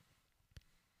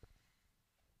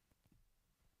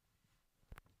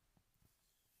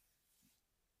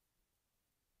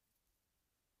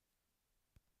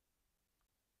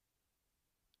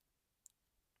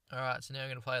 Alright, so now I'm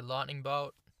going to play a lightning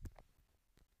bolt.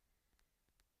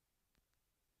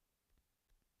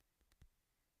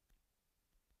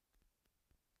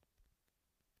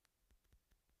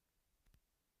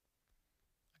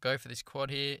 Go for this quad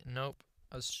here. Nope,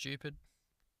 I was stupid.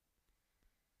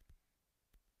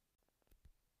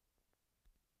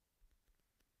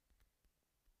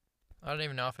 I don't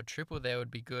even know if a triple there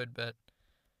would be good, but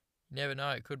you never know,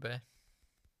 it could be.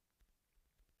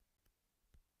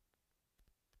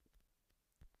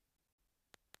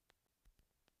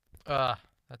 Ah,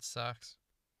 that sucks.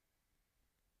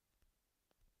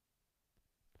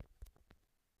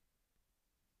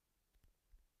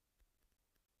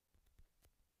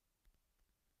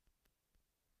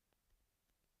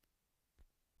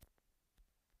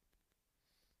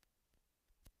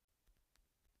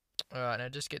 Alright, now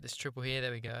just get this triple here.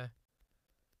 There we go.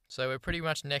 So we're pretty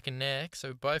much neck and neck. So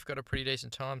we've both got a pretty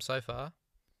decent time so far.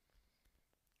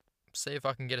 See if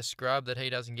I can get a scrub that he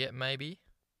doesn't get, maybe.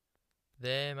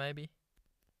 There, maybe.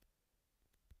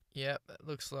 Yep, that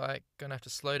looks like gonna have to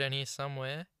slow down here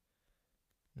somewhere.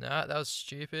 Nah, that was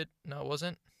stupid. No, it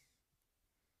wasn't.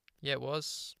 Yeah, it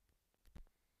was.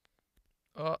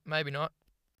 Oh, maybe not.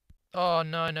 Oh,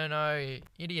 no, no, no.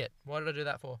 Idiot. Why did I do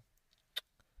that for?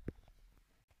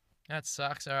 That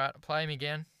sucks. Alright, I'll play him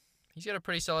again. He's got a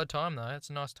pretty solid time, though. That's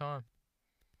a nice time.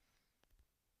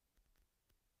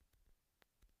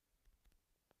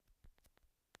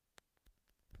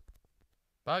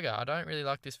 Bugger, I don't really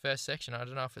like this first section. I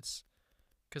don't know if it's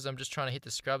because I'm just trying to hit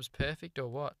the scrubs perfect or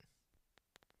what.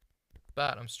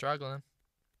 But I'm struggling.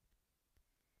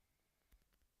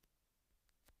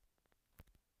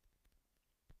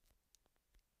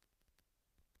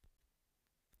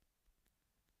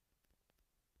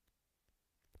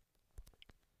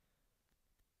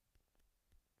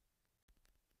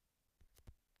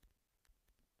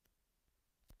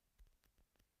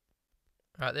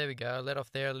 Alright, there we go. Let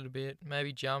off there a little bit.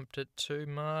 Maybe jumped it too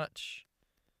much.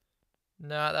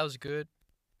 Nah, that was good.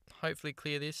 Hopefully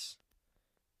clear this.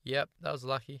 Yep, that was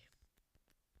lucky.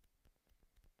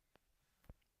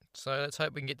 So let's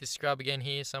hope we can get this scrub again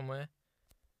here somewhere.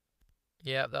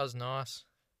 Yep, that was nice.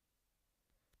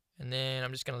 And then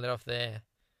I'm just going to let off there.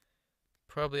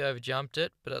 Probably over jumped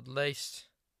it, but at least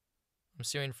I'm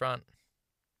still in front.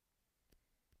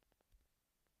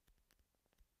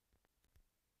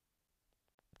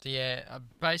 So yeah, I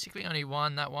basically only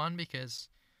won that one because,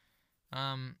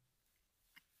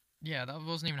 yeah, that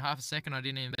wasn't even half a second I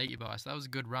didn't even beat you by. So that was a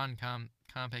good run, Camp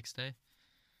XD.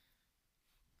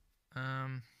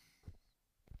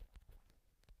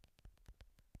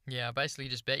 Yeah, I basically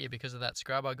just bet you because of that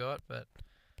scrub I got, but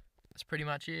that's pretty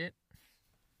much it.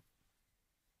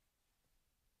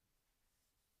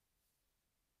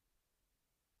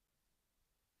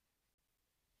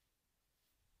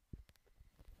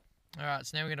 Alright,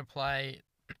 so now we're gonna play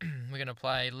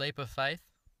Leap of Faith.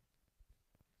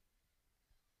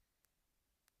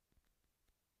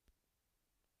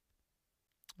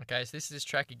 Okay, so this is this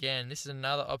track again. This is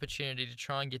another opportunity to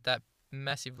try and get that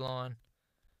massive line.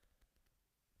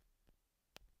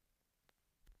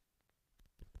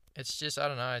 It's just, I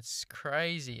don't know, it's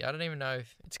crazy. I don't even know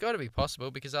if it's got to be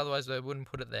possible, because otherwise they wouldn't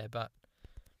put it there, but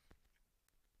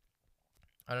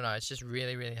I don't know, it's just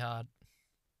really, really hard.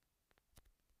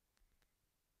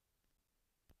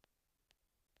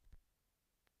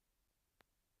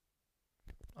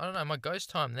 I don't know, my ghost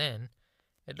time then,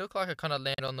 it looked like I kind of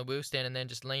landed on the wheel stand and then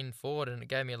just leaned forward, and it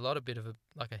gave me a lot of bit of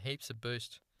a heaps of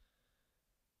boost.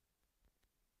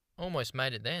 Almost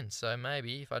made it then, so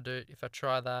maybe if I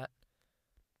try that.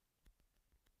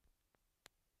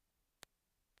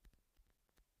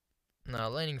 No,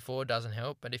 leaning forward doesn't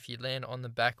help, but if you land on the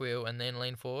back wheel and then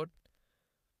lean forward,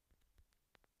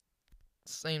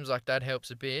 seems like that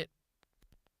helps a bit.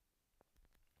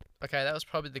 Okay, that was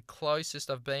probably the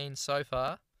closest I've been so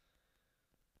far.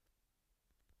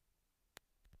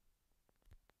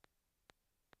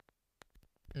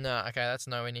 No, okay, that's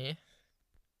nowhere near.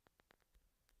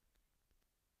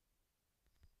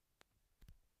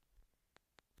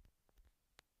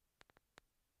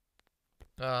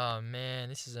 Oh man,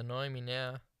 this is annoying me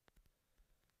now.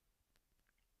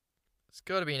 It's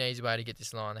got to be an easy way to get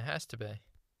this line. There has to be. I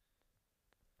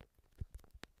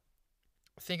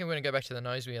think I'm going to go back to the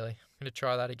nose wheelie. I'm going to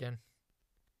try that again.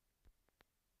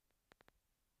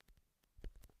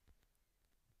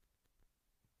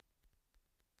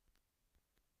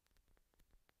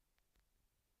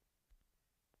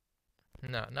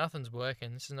 No, nothing's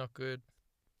working. This is not good.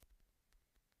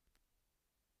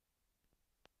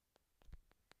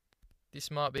 This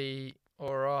might be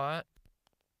alright.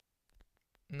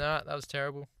 No, that was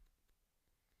terrible.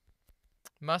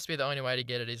 Must be the only way to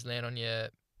get it is land on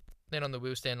the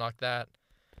wheel stand like that.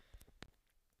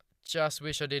 Just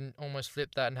wish I didn't almost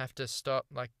flip that and have to stop,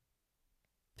 like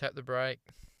tap the brake.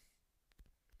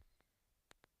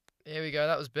 There we go,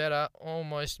 that was better.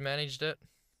 Almost managed it.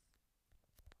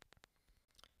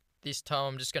 This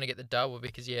time I'm just going to get the double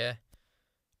because, yeah,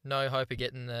 no hope of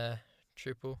getting the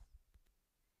triple.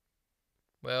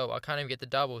 Well, I can't even get the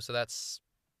double, so that's,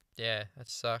 yeah, that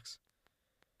sucks.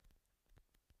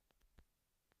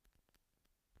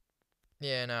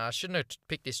 Yeah, no, I shouldn't have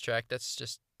picked this track. That's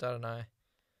just, I don't know.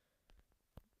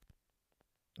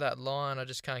 That line, I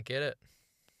just can't get it.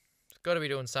 It's got to be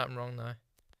doing something wrong, though. I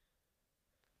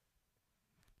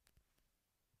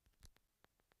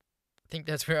think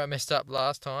that's where I messed up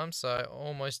last time, so I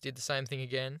almost did the same thing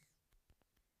again.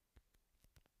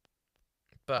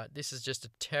 But this is just a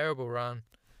terrible run.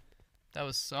 That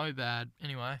was so bad.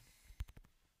 Anyway.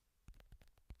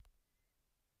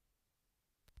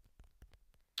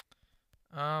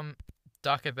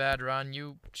 Duck a bad run.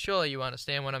 Surely you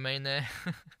understand what I mean there.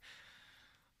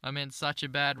 I meant such a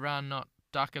bad run, not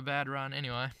duck a bad run.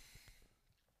 Anyway.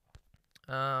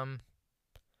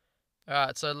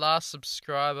 Alright, so last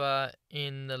subscriber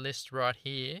in the list right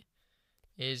here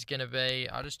is going to be,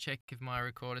 I'll just check if my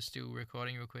recorder's still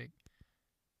recording real quick.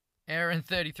 Hour and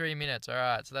 33 minutes.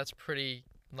 Alright, so that's a pretty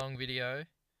long video.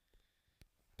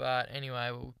 But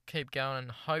anyway, we'll keep going,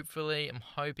 and hopefully, I'm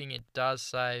hoping it does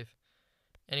save.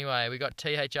 Anyway, we got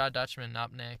THR Dutchman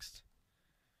up next.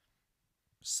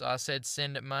 So I said,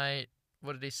 send it, mate.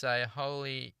 What did he say?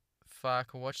 Holy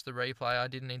fuck, watch the replay. I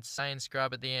did an insane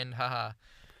scrub at the end, haha.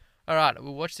 Alright,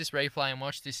 we'll watch this replay and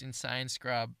watch this insane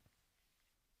scrub.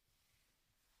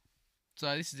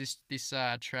 So this is this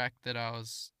track that I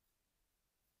was...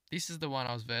 This is the one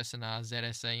I was versing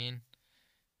ZSE in.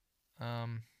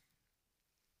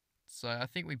 So I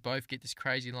think we both get this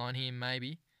crazy line here,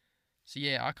 maybe. So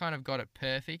yeah, I kind of got it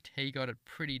perfect. He got it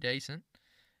pretty decent.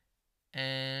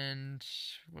 And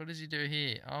what does he do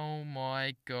here? Oh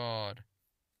my god.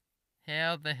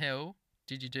 How the hell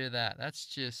did you do that? That's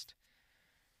just...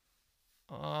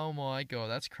 Oh my god,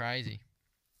 that's crazy.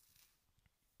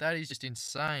 That is just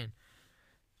insane.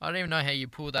 I don't even know how you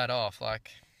pull that off.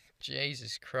 Like,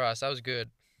 Jesus Christ, that was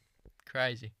good.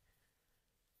 Crazy.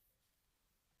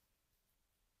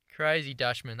 Crazy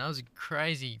Dutchman. That was a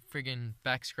crazy friggin'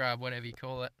 back scrub, whatever you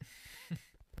call it.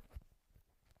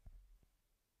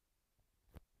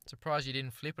 Surprised you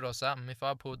didn't flip it or something. If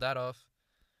I pulled that off,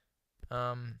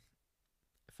 I'd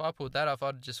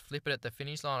just flip it at the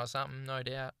finish line or something, no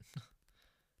doubt.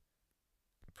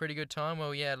 Pretty good time.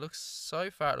 Well, yeah, it looks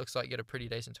like you got a pretty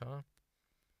decent time.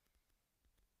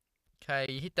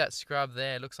 Okay, you hit that scrub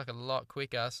there. It looks like a lot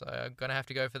quicker, so I'm gonna have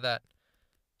to go for that.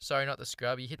 Sorry, not the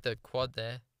scrub. You hit the quad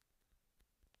there.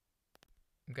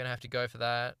 I'm gonna have to go for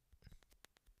that.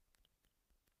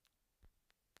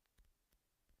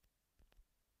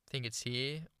 think it's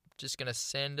here. Just going to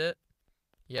send it.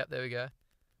 Yep, there we go.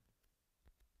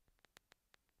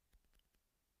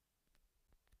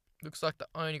 Looks like the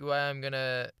only way I'm going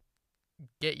to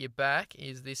get you back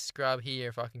is this scrub here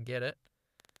if I can get it.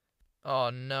 Oh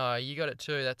no, you got it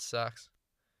too. That sucks.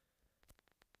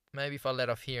 Maybe if I let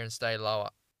off here and stay lower.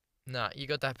 Nah, you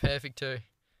got that perfect too.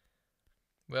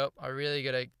 Well, I really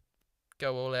got to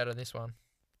go all out on this one.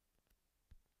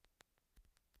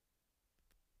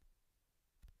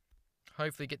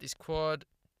 Hopefully get this quad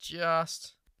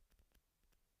just...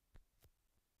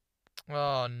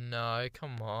 Oh no,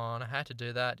 come on. I had to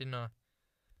do that, didn't I?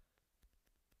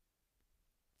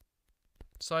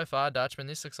 So far, Dutchman,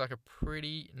 this looks like a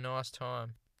pretty nice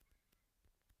time.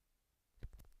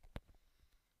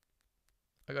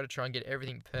 I got to try and get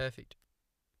everything perfect.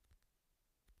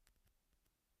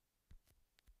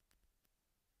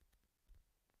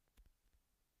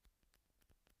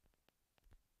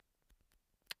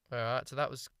 Alright, so that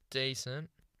was decent.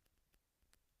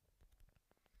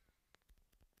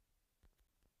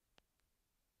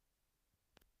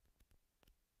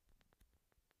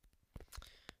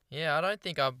 Yeah, I don't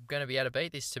think I'm going to be able to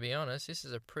beat this, to be honest. This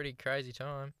is a pretty crazy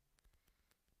time.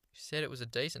 You said it was a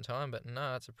decent time, but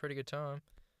no, it's a pretty good time.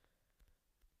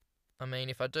 I mean,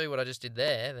 if I do what I just did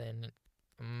there, then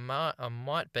I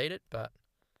might beat it, but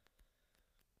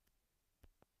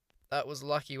that was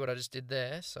lucky what I just did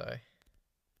there, so...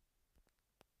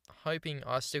 Hoping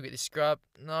I still get the scrub.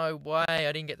 No way,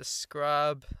 I didn't get the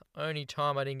scrub. Only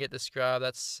time I didn't get the scrub.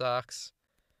 That sucks.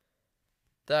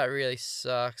 That really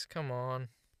sucks. Come on.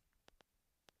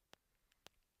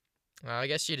 I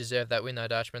guess you deserve that win though,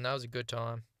 Dutchman. That was a good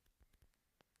time.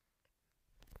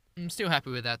 I'm still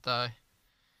happy with that though.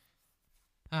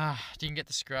 Didn't get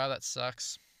the scrub. That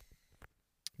sucks.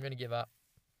 I'm going to give up.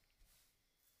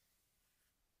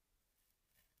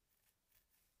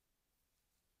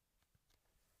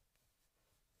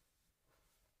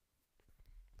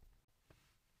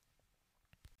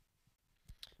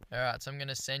 Alright, so I'm going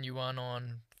to send you one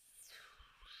on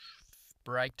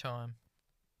break time.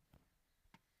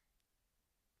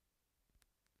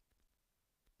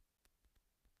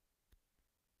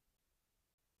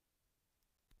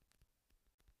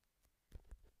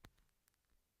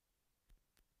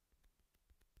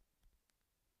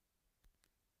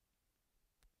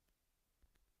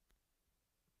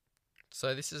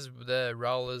 So this is the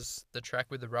rollers, the track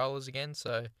with the rollers again,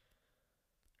 so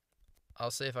I'll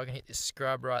see if I can hit this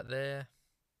scrub right there.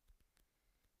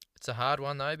 It's a hard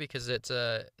one though because it's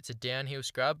a downhill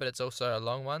scrub, but it's also a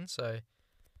long one, so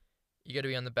you got to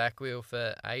be on the back wheel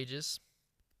for ages.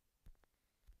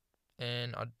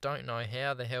 And I don't know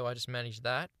how the hell I just managed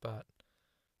that, but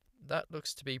that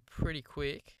looks to be pretty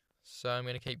quick, so I'm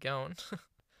going to keep going.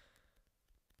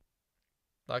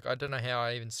 Like, I don't know how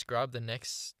I even scrubbed the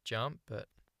next jump, but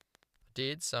I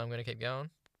did, so I'm going to keep going.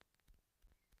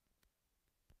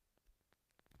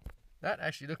 That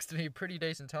actually looks to be a pretty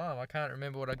decent time. I can't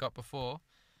remember what I got before,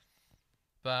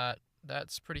 but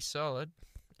that's pretty solid.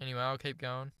 Anyway, I'll keep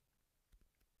going.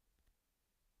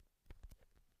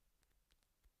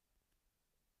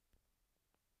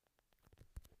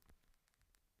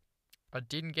 I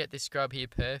didn't get this scrub here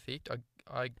perfect.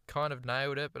 I kind of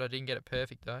nailed it, but I didn't get it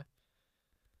perfect though.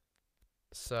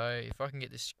 So if I can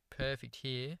get this perfect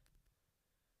here.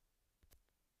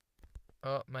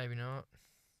 Oh, maybe not.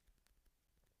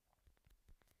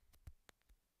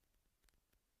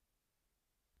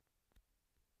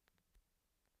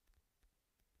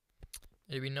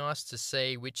 It'd be nice to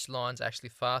see which line's actually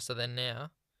faster than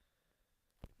now.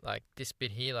 Like this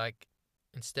bit here, like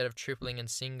instead of tripling and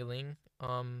singling,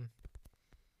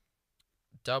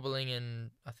 doubling,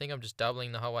 and I think I'm just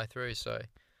doubling the whole way through, so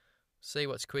see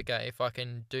what's quicker if I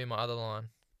can do my other line.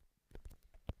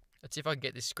 Let's see if I can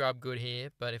get this scrub good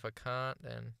here, but if I can't,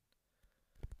 then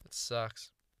it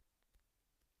sucks.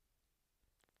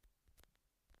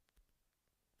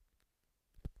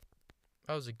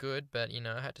 That was a good, but you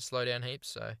know, I had to slow down heaps,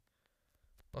 so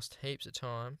lost heaps of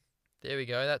time. There we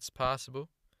go, that's passable.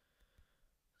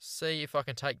 See if I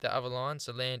can take the other line,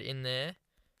 so land in there,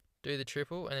 do the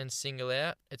triple, and then single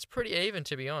out. It's pretty even,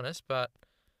 to be honest, but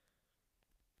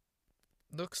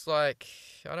looks like,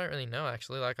 I don't really know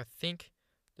actually, like I think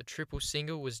the triple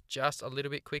single was just a little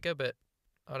bit quicker, but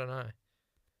I don't know.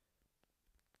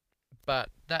 But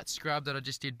that scrub that I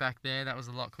just did back there, that was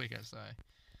a lot quicker, so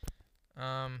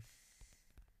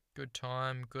good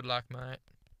time, good luck, mate.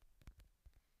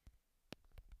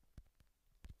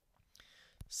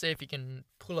 See if you can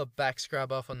pull a back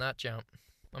scrub off on that jump.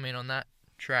 I mean, on that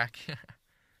track.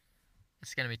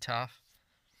 It's going to be tough.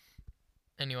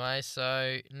 Anyway,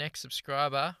 so next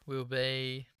subscriber will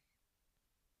be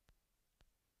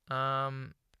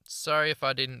Sorry if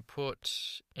I didn't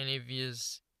put any of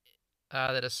yous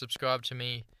that are subscribed to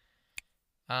me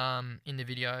in the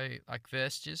video, like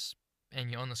verses,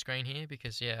 and you're on the screen here,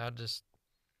 because yeah,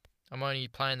 I'm only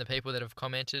playing the people that have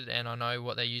commented and I know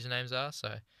what their usernames are,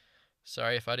 so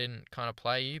sorry if I didn't kind of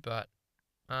play you, but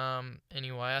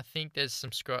anyway, I think there's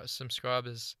some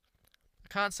subscribers. I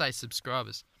can't say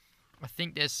subscribers. I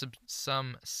think there's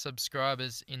some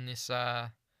subscribers in this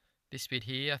bit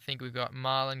here. I think we've got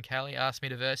Marlon Kelly asked me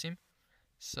to verse him,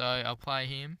 so I'll play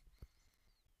him.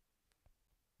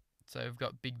 So we've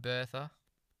got Big Bertha.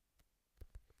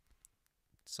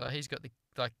 So he's got the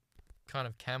like kind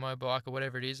of camo bike or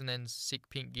whatever it is, and then sick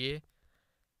pink gear.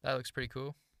 That looks pretty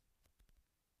cool.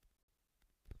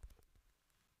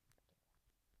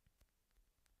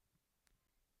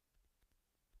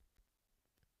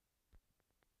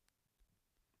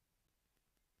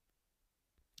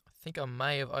 I think I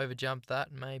may have overjumped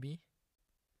that, maybe.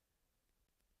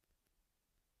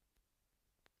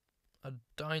 I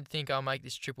don't think I'll make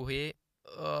this triple here.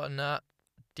 Oh, nah,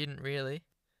 didn't really.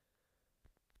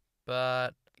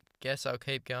 But guess I'll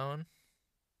keep going.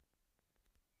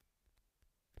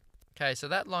 Okay, so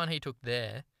that line he took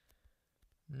there,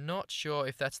 not sure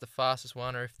if that's the fastest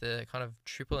one or if the kind of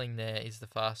tripling there is the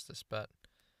fastest, but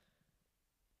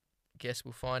guess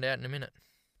we'll find out in a minute.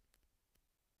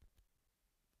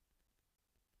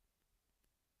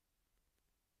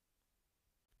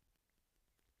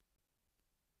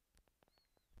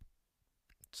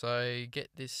 So get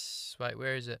this, wait,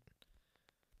 where is it?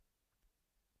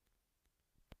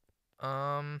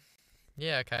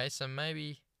 Yeah, okay, so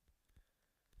maybe,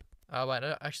 oh wait,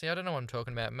 actually I don't know what I'm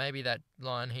talking about. Maybe that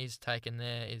line he's taken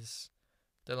there is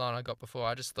the line I got before.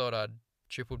 I just thought I'd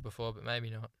tripled before, but maybe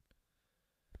not.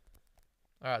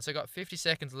 Alright, so I got 50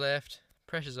 seconds left.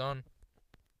 Pressure's on.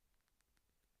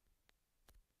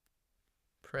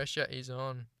 Pressure is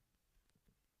on.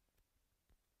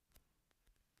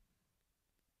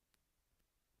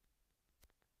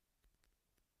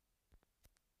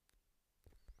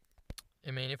 I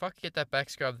mean, if I could get that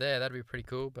back scrub there, that'd be pretty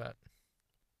cool, but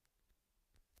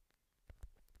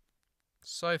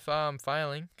so far I'm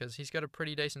failing because he's got a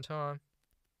pretty decent time.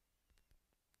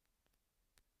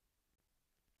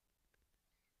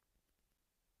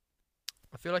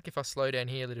 I feel like if I slow down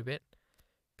here a little bit,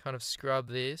 kind of scrub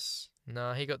this.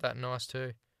 Nah, he got that nice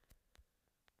too.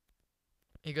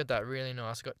 He got that really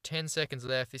nice. Got 10 seconds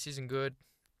left. This isn't good.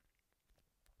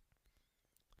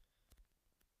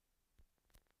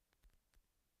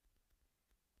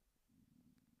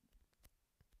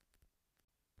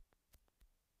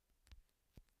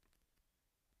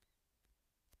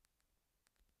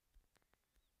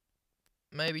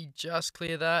 Maybe just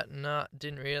clear that. Nah,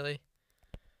 didn't really.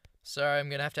 Sorry, I'm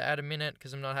going to have to add a minute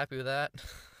because I'm not happy with that.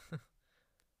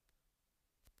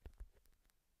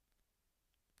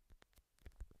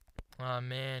 Oh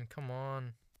man, come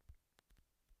on.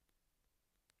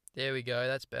 There we go,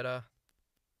 that's better.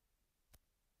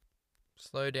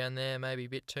 Slow down there, maybe a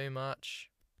bit too much.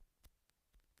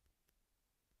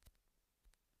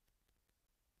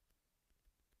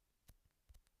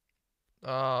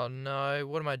 Oh no,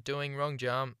 what am I doing? Wrong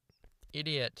jump.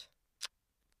 Idiot.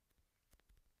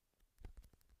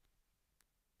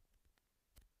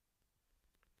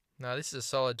 No, this is a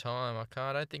solid time.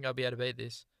 I don't think I'll be able to beat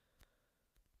this.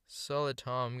 Solid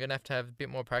time. I'm going to have a bit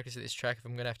more practice at this track if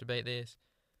I'm going to have to beat this.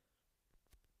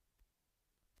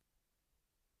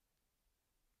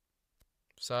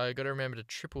 So I've got to remember to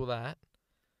triple that.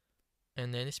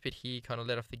 And then this bit here kind of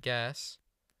let off the gas.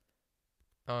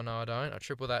 Oh no, I don't. I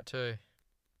triple that too.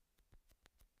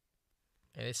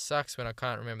 And this sucks when I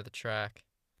can't remember the track.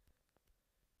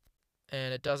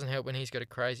 And it doesn't help when he's got a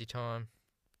crazy time.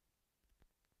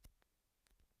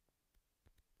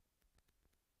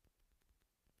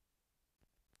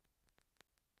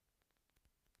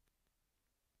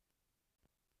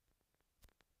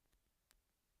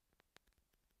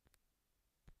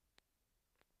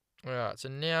 Alright, so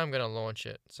now I'm going to launch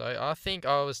it. So I think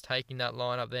I was taking that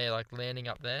line up there, like landing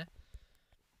up there.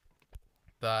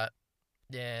 But,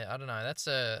 yeah, I don't know. That's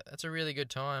a really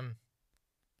good time.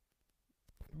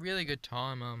 Really good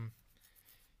time,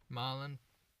 Marlon.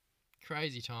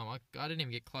 Crazy time. I didn't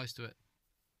even get close to it.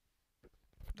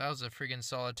 That was a friggin'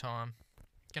 solid time.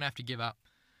 Gonna have to give up.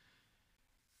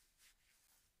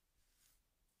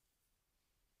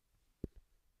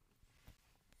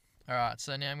 Alright,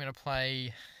 so now I'm gonna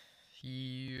play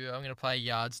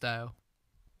Yardsdale.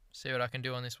 See what I can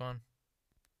do on this one.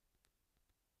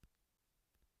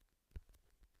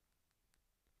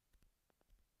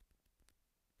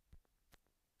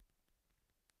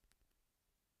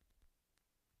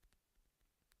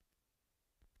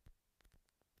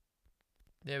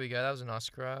 There we go. That was a nice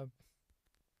scrub.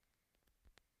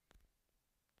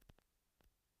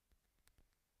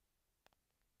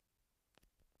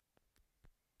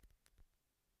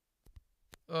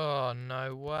 Oh,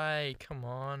 no way. Come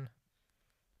on.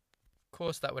 Of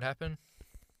course that would happen.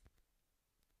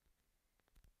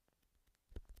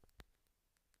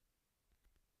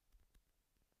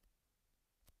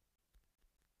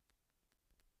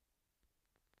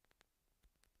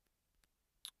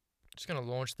 Just going to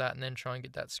launch that and then try and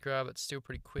get that scrub. It's still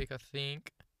pretty quick, I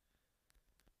think.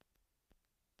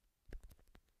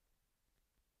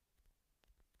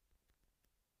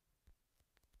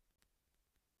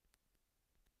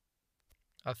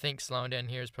 I think slowing down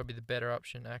here is probably the better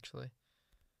option, actually.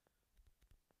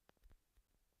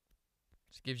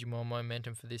 Just gives you more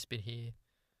momentum for this bit here.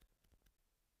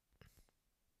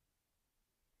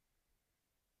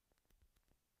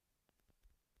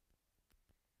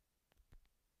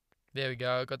 There we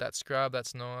go. Got that scrub.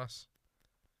 That's nice.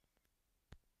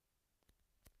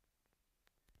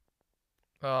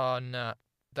 Oh, nah.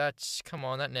 Come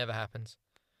on, that never happens.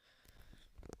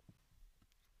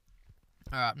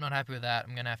 Alright, I'm not happy with that.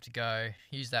 I'm going to have to go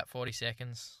use that 40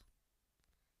 seconds.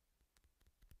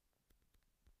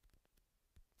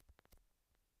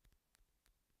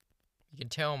 You can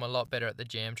tell I'm a lot better at the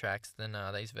jam tracks than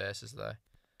these verses, though.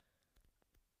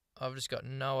 I've just got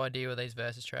no idea with these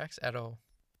versus tracks at all.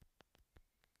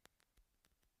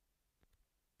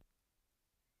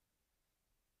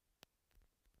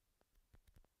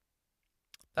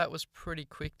 That was pretty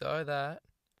quick, though, that.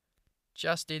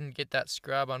 Just didn't get that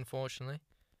scrub, unfortunately.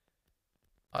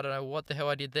 I don't know what the hell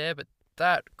I did there, but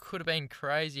that could have been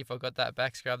crazy if I got that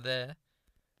back scrub there.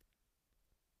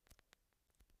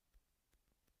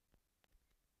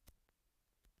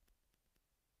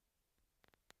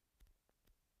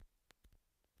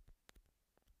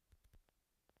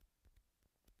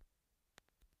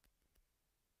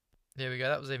 There we go.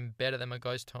 That was even better than my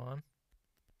ghost time.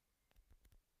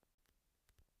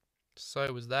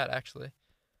 So was that, actually.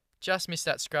 Just missed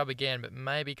that scrub again, but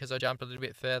maybe because I jumped a little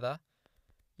bit further.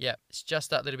 Yeah, it's just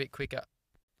that little bit quicker.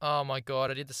 Oh my god,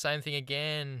 I did the same thing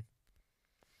again.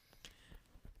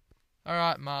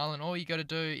 Alright, Marlon, all you got to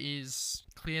do is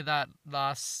clear that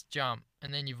last jump,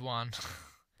 and then you've won.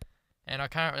 And I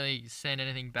can't really send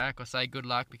anything back or say good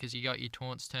luck because you got your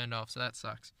taunts turned off, so that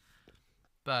sucks.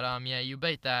 But yeah, you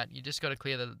beat that. You just got to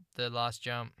clear the last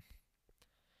jump.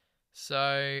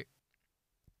 So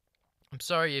I'm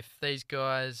sorry if these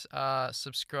guys are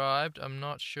subscribed. I'm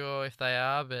not sure if they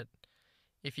are, but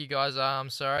if you guys are, I'm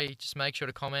sorry. Just make sure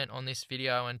to comment on this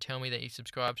video and tell me that you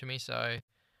subscribe to me, so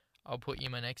I'll put you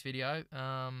in my next video.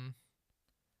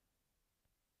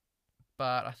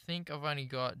 But I think I've only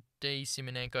got D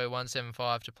Simonenko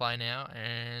 175 to play now,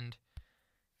 and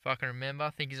if I can remember, I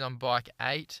think he's on bike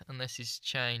 8, unless he's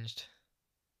changed.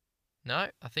 No,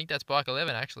 I think that's bike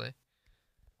 11, actually.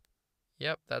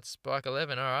 Yep, that's bike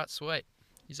 11. Alright, sweet.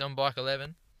 He's on bike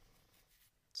 11.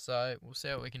 So, we'll see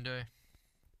what we can do.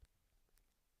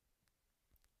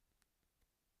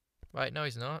 Wait, no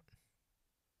he's not.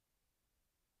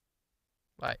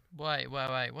 Wait.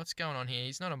 What's going on here?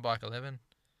 He's not on bike 11.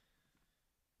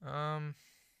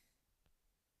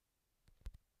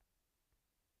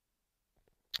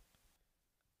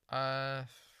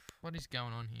 What is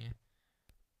going on here?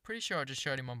 Pretty sure I just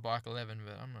showed him on bike 11,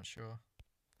 but I'm not sure.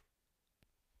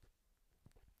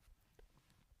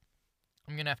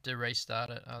 I'm going to have to restart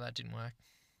it. Oh, that didn't work.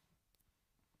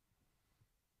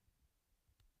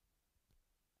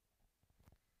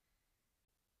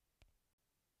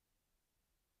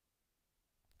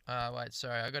 Wait,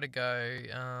 sorry. I got to go.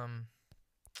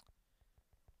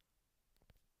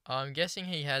 I'm guessing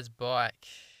he has bike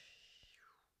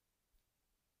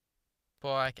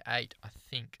 8, I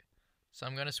think. So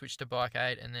I'm going to switch to bike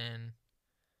 8 and then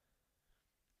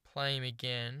play him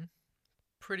again.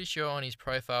 Pretty sure on his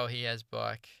profile he has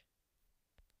bike.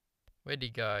 Where'd he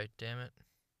go? Damn it.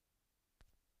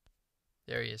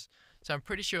 There he is. So I'm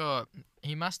pretty sure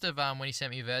he must have, when he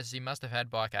sent me verses, he must have had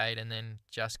bike 8 and then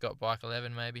just got bike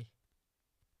 11 maybe.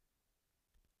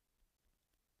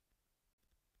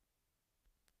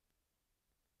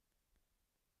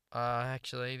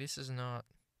 Actually, this is not.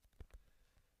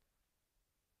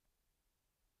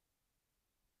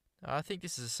 I think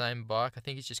this is the same bike. I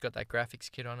think he's just got that graphics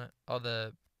kit on it. Or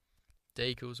the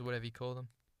decals or whatever you call them.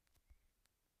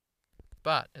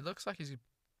 But it looks like he's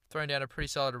thrown down a pretty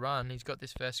solid run. He's got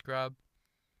this first scrub.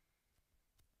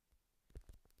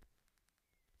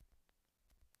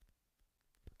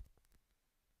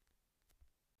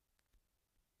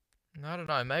 I don't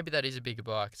know. Maybe that is a bigger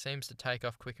bike. It seems to take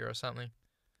off quicker or something.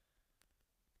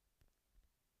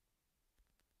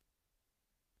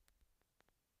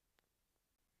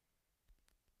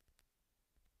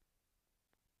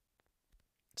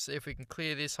 See if we can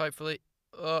clear this, hopefully.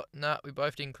 Oh, no, we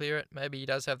both didn't clear it. Maybe he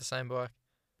does have the same bike.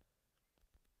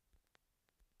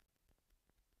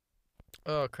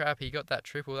 Oh, crap, he got that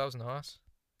triple. That was nice.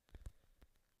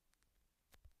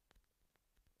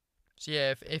 So,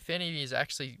 yeah, if any of you is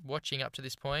actually watching up to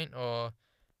this point, or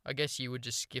I guess you would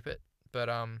just skip it. But,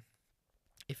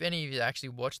 if any of you actually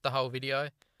watched the whole video,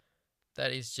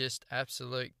 that is just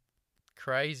absolute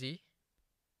crazy.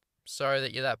 Sorry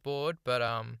that you're that bored, but,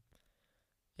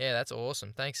 yeah, that's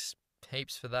awesome. Thanks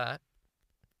heaps for that.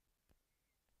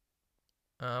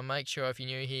 Make sure if you're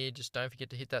new here, just don't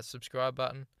forget to hit that subscribe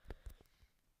button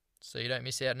so you don't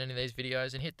miss out on any of these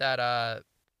videos, and hit that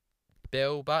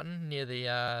bell button near the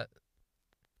I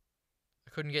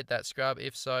couldn't get that scrub.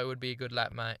 If so, it would be a good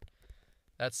lap, mate.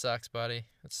 That sucks, buddy.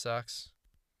 That sucks.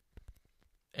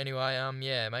 Anyway,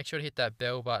 yeah, make sure to hit that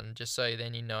bell button just so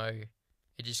then you know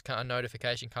it just a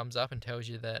notification comes up and tells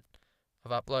you that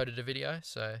I've uploaded a video,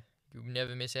 so you'll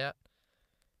never miss out.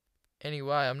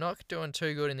 Anyway, I'm not doing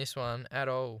too good in this one at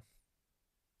all.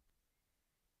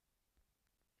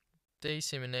 D.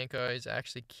 Simonenko is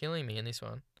actually killing me in this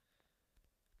one.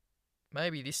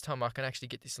 Maybe this time I can actually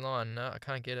get this line. No, I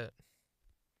can't get it.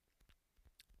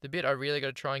 The bit I really got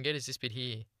to try and get is this bit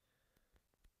here.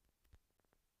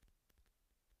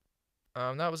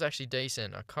 That was actually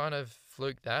decent. I kind of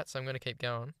fluked that, so I'm going to keep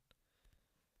going.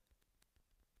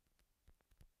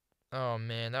 Oh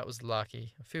man, that was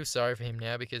lucky. I feel sorry for him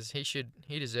now because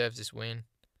he deserves this win.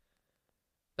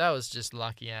 That was just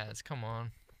lucky as. Come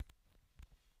on.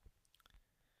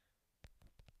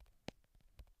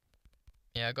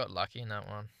 Yeah, I got lucky in that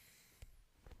one.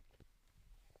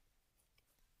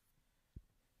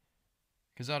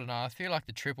 Because, I don't know, I feel like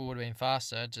the triple would have been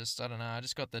faster. I don't know, I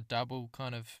just got the double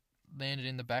kind of landed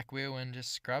in the back wheel and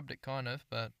just scrubbed it kind of,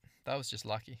 but that was just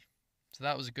lucky. So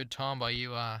that was a good time by you,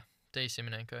 D.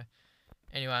 Simonenko.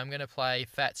 Anyway, I'm going to play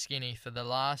Fat Skinny for the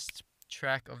last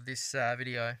track of this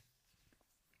video,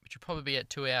 which will probably be at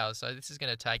 2 hours. So this is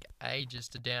going to take ages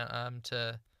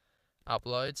to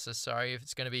upload. So sorry if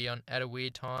it's going to be at a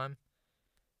weird time.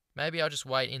 Maybe I'll just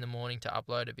wait in the morning to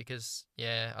upload it because,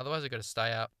 yeah, otherwise I've got to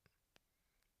stay up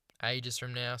ages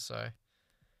from now. So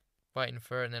waiting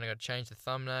for it, and then I've got to change the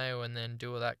thumbnail and then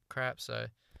do all that crap. So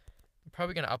I'm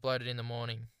probably going to upload it in the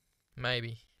morning.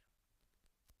 Maybe.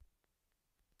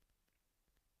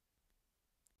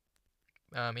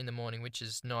 In the morning, which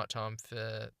is night time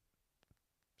for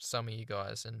some of you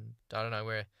guys, and I don't know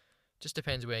where, just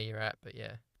depends where you're at, but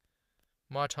yeah,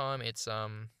 my time it's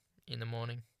in the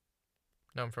morning.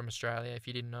 No, I'm from Australia, if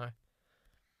you didn't know.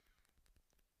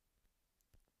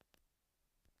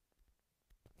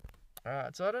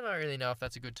 Alright, so I don't really know if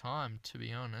that's a good time, to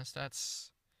be honest. I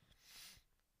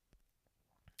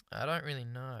don't really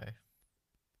know.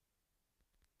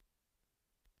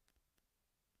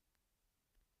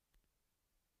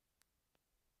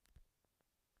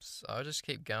 So I'll just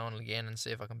keep going again and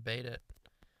see if I can beat it.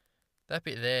 That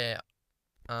bit there,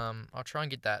 I'll try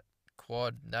and get that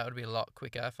quad. That would be a lot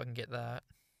quicker if I can get that.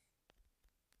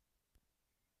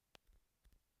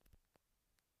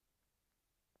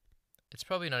 It's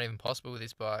probably not even possible with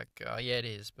this bike. Yeah, it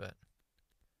is, but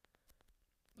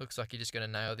looks like you're just going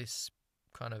to nail this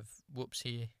kind of whoops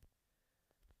here.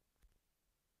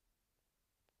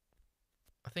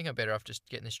 I think I'm better off just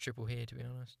getting this triple here, to be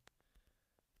honest.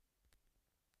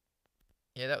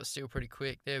 Yeah, that was still pretty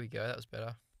quick. There we go. That was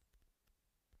better.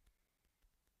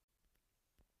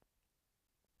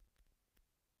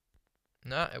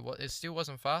 No, it still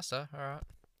wasn't faster. Alright.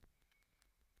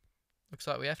 Looks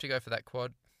like we have to go for that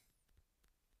quad.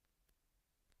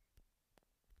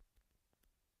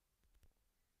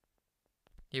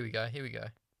 Here we go. Here we go.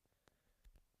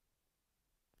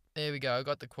 There we go. I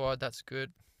got the quad. That's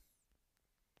good.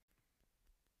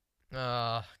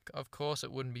 Of course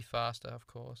it wouldn't be faster. Of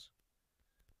course.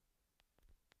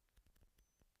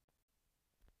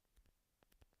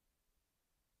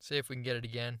 See if we can get it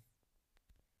again.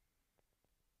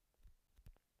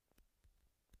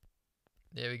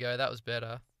 There we go, that was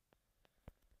better.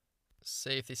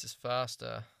 See if this is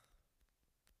faster.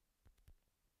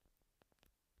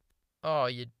 Oh,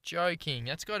 you're joking.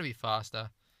 That's got to be faster.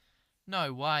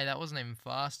 No way, that wasn't even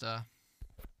faster.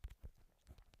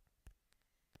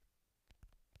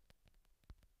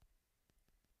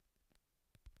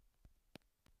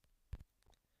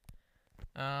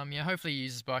 Yeah, hopefully he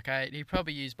uses bike 8. He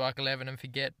probably used bike 11 and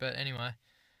forget, but anyway.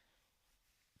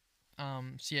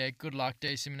 So yeah, good luck,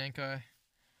 D. Simonenko.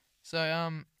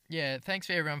 So, yeah, thanks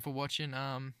for everyone for watching.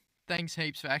 Thanks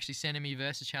heaps for actually sending me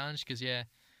versus challenge, because, yeah,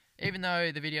 even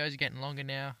though the videos are getting longer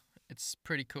now, it's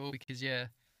pretty cool because, yeah,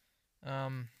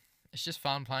 it's just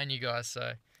fun playing you guys.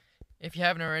 So, If you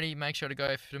haven't already, make sure to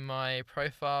go to my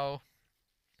profile.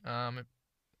 Um,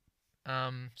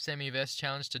 Send me a versus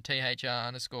challenge to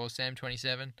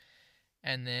thr_sam27,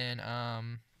 and then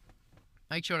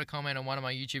make sure to comment on one of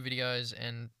my YouTube videos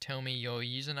and tell me your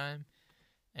username,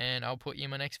 and I'll put you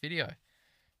in my next video.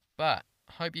 But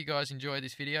hope you guys enjoyed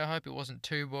this video. Hope it wasn't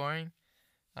too boring.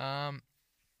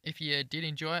 If you did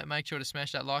enjoy it, make sure to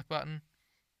smash that like button.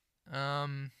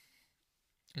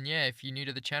 And yeah, if you're new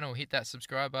to the channel, hit that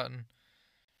subscribe button.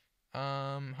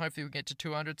 Hopefully we'll get to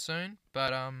 200 soon.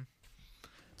 But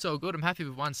it's all good. I'm happy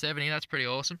with 170. That's pretty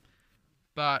awesome.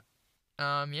 But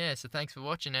yeah, so thanks for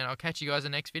watching, and I'll catch you guys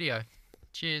in the next video.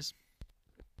 Cheers.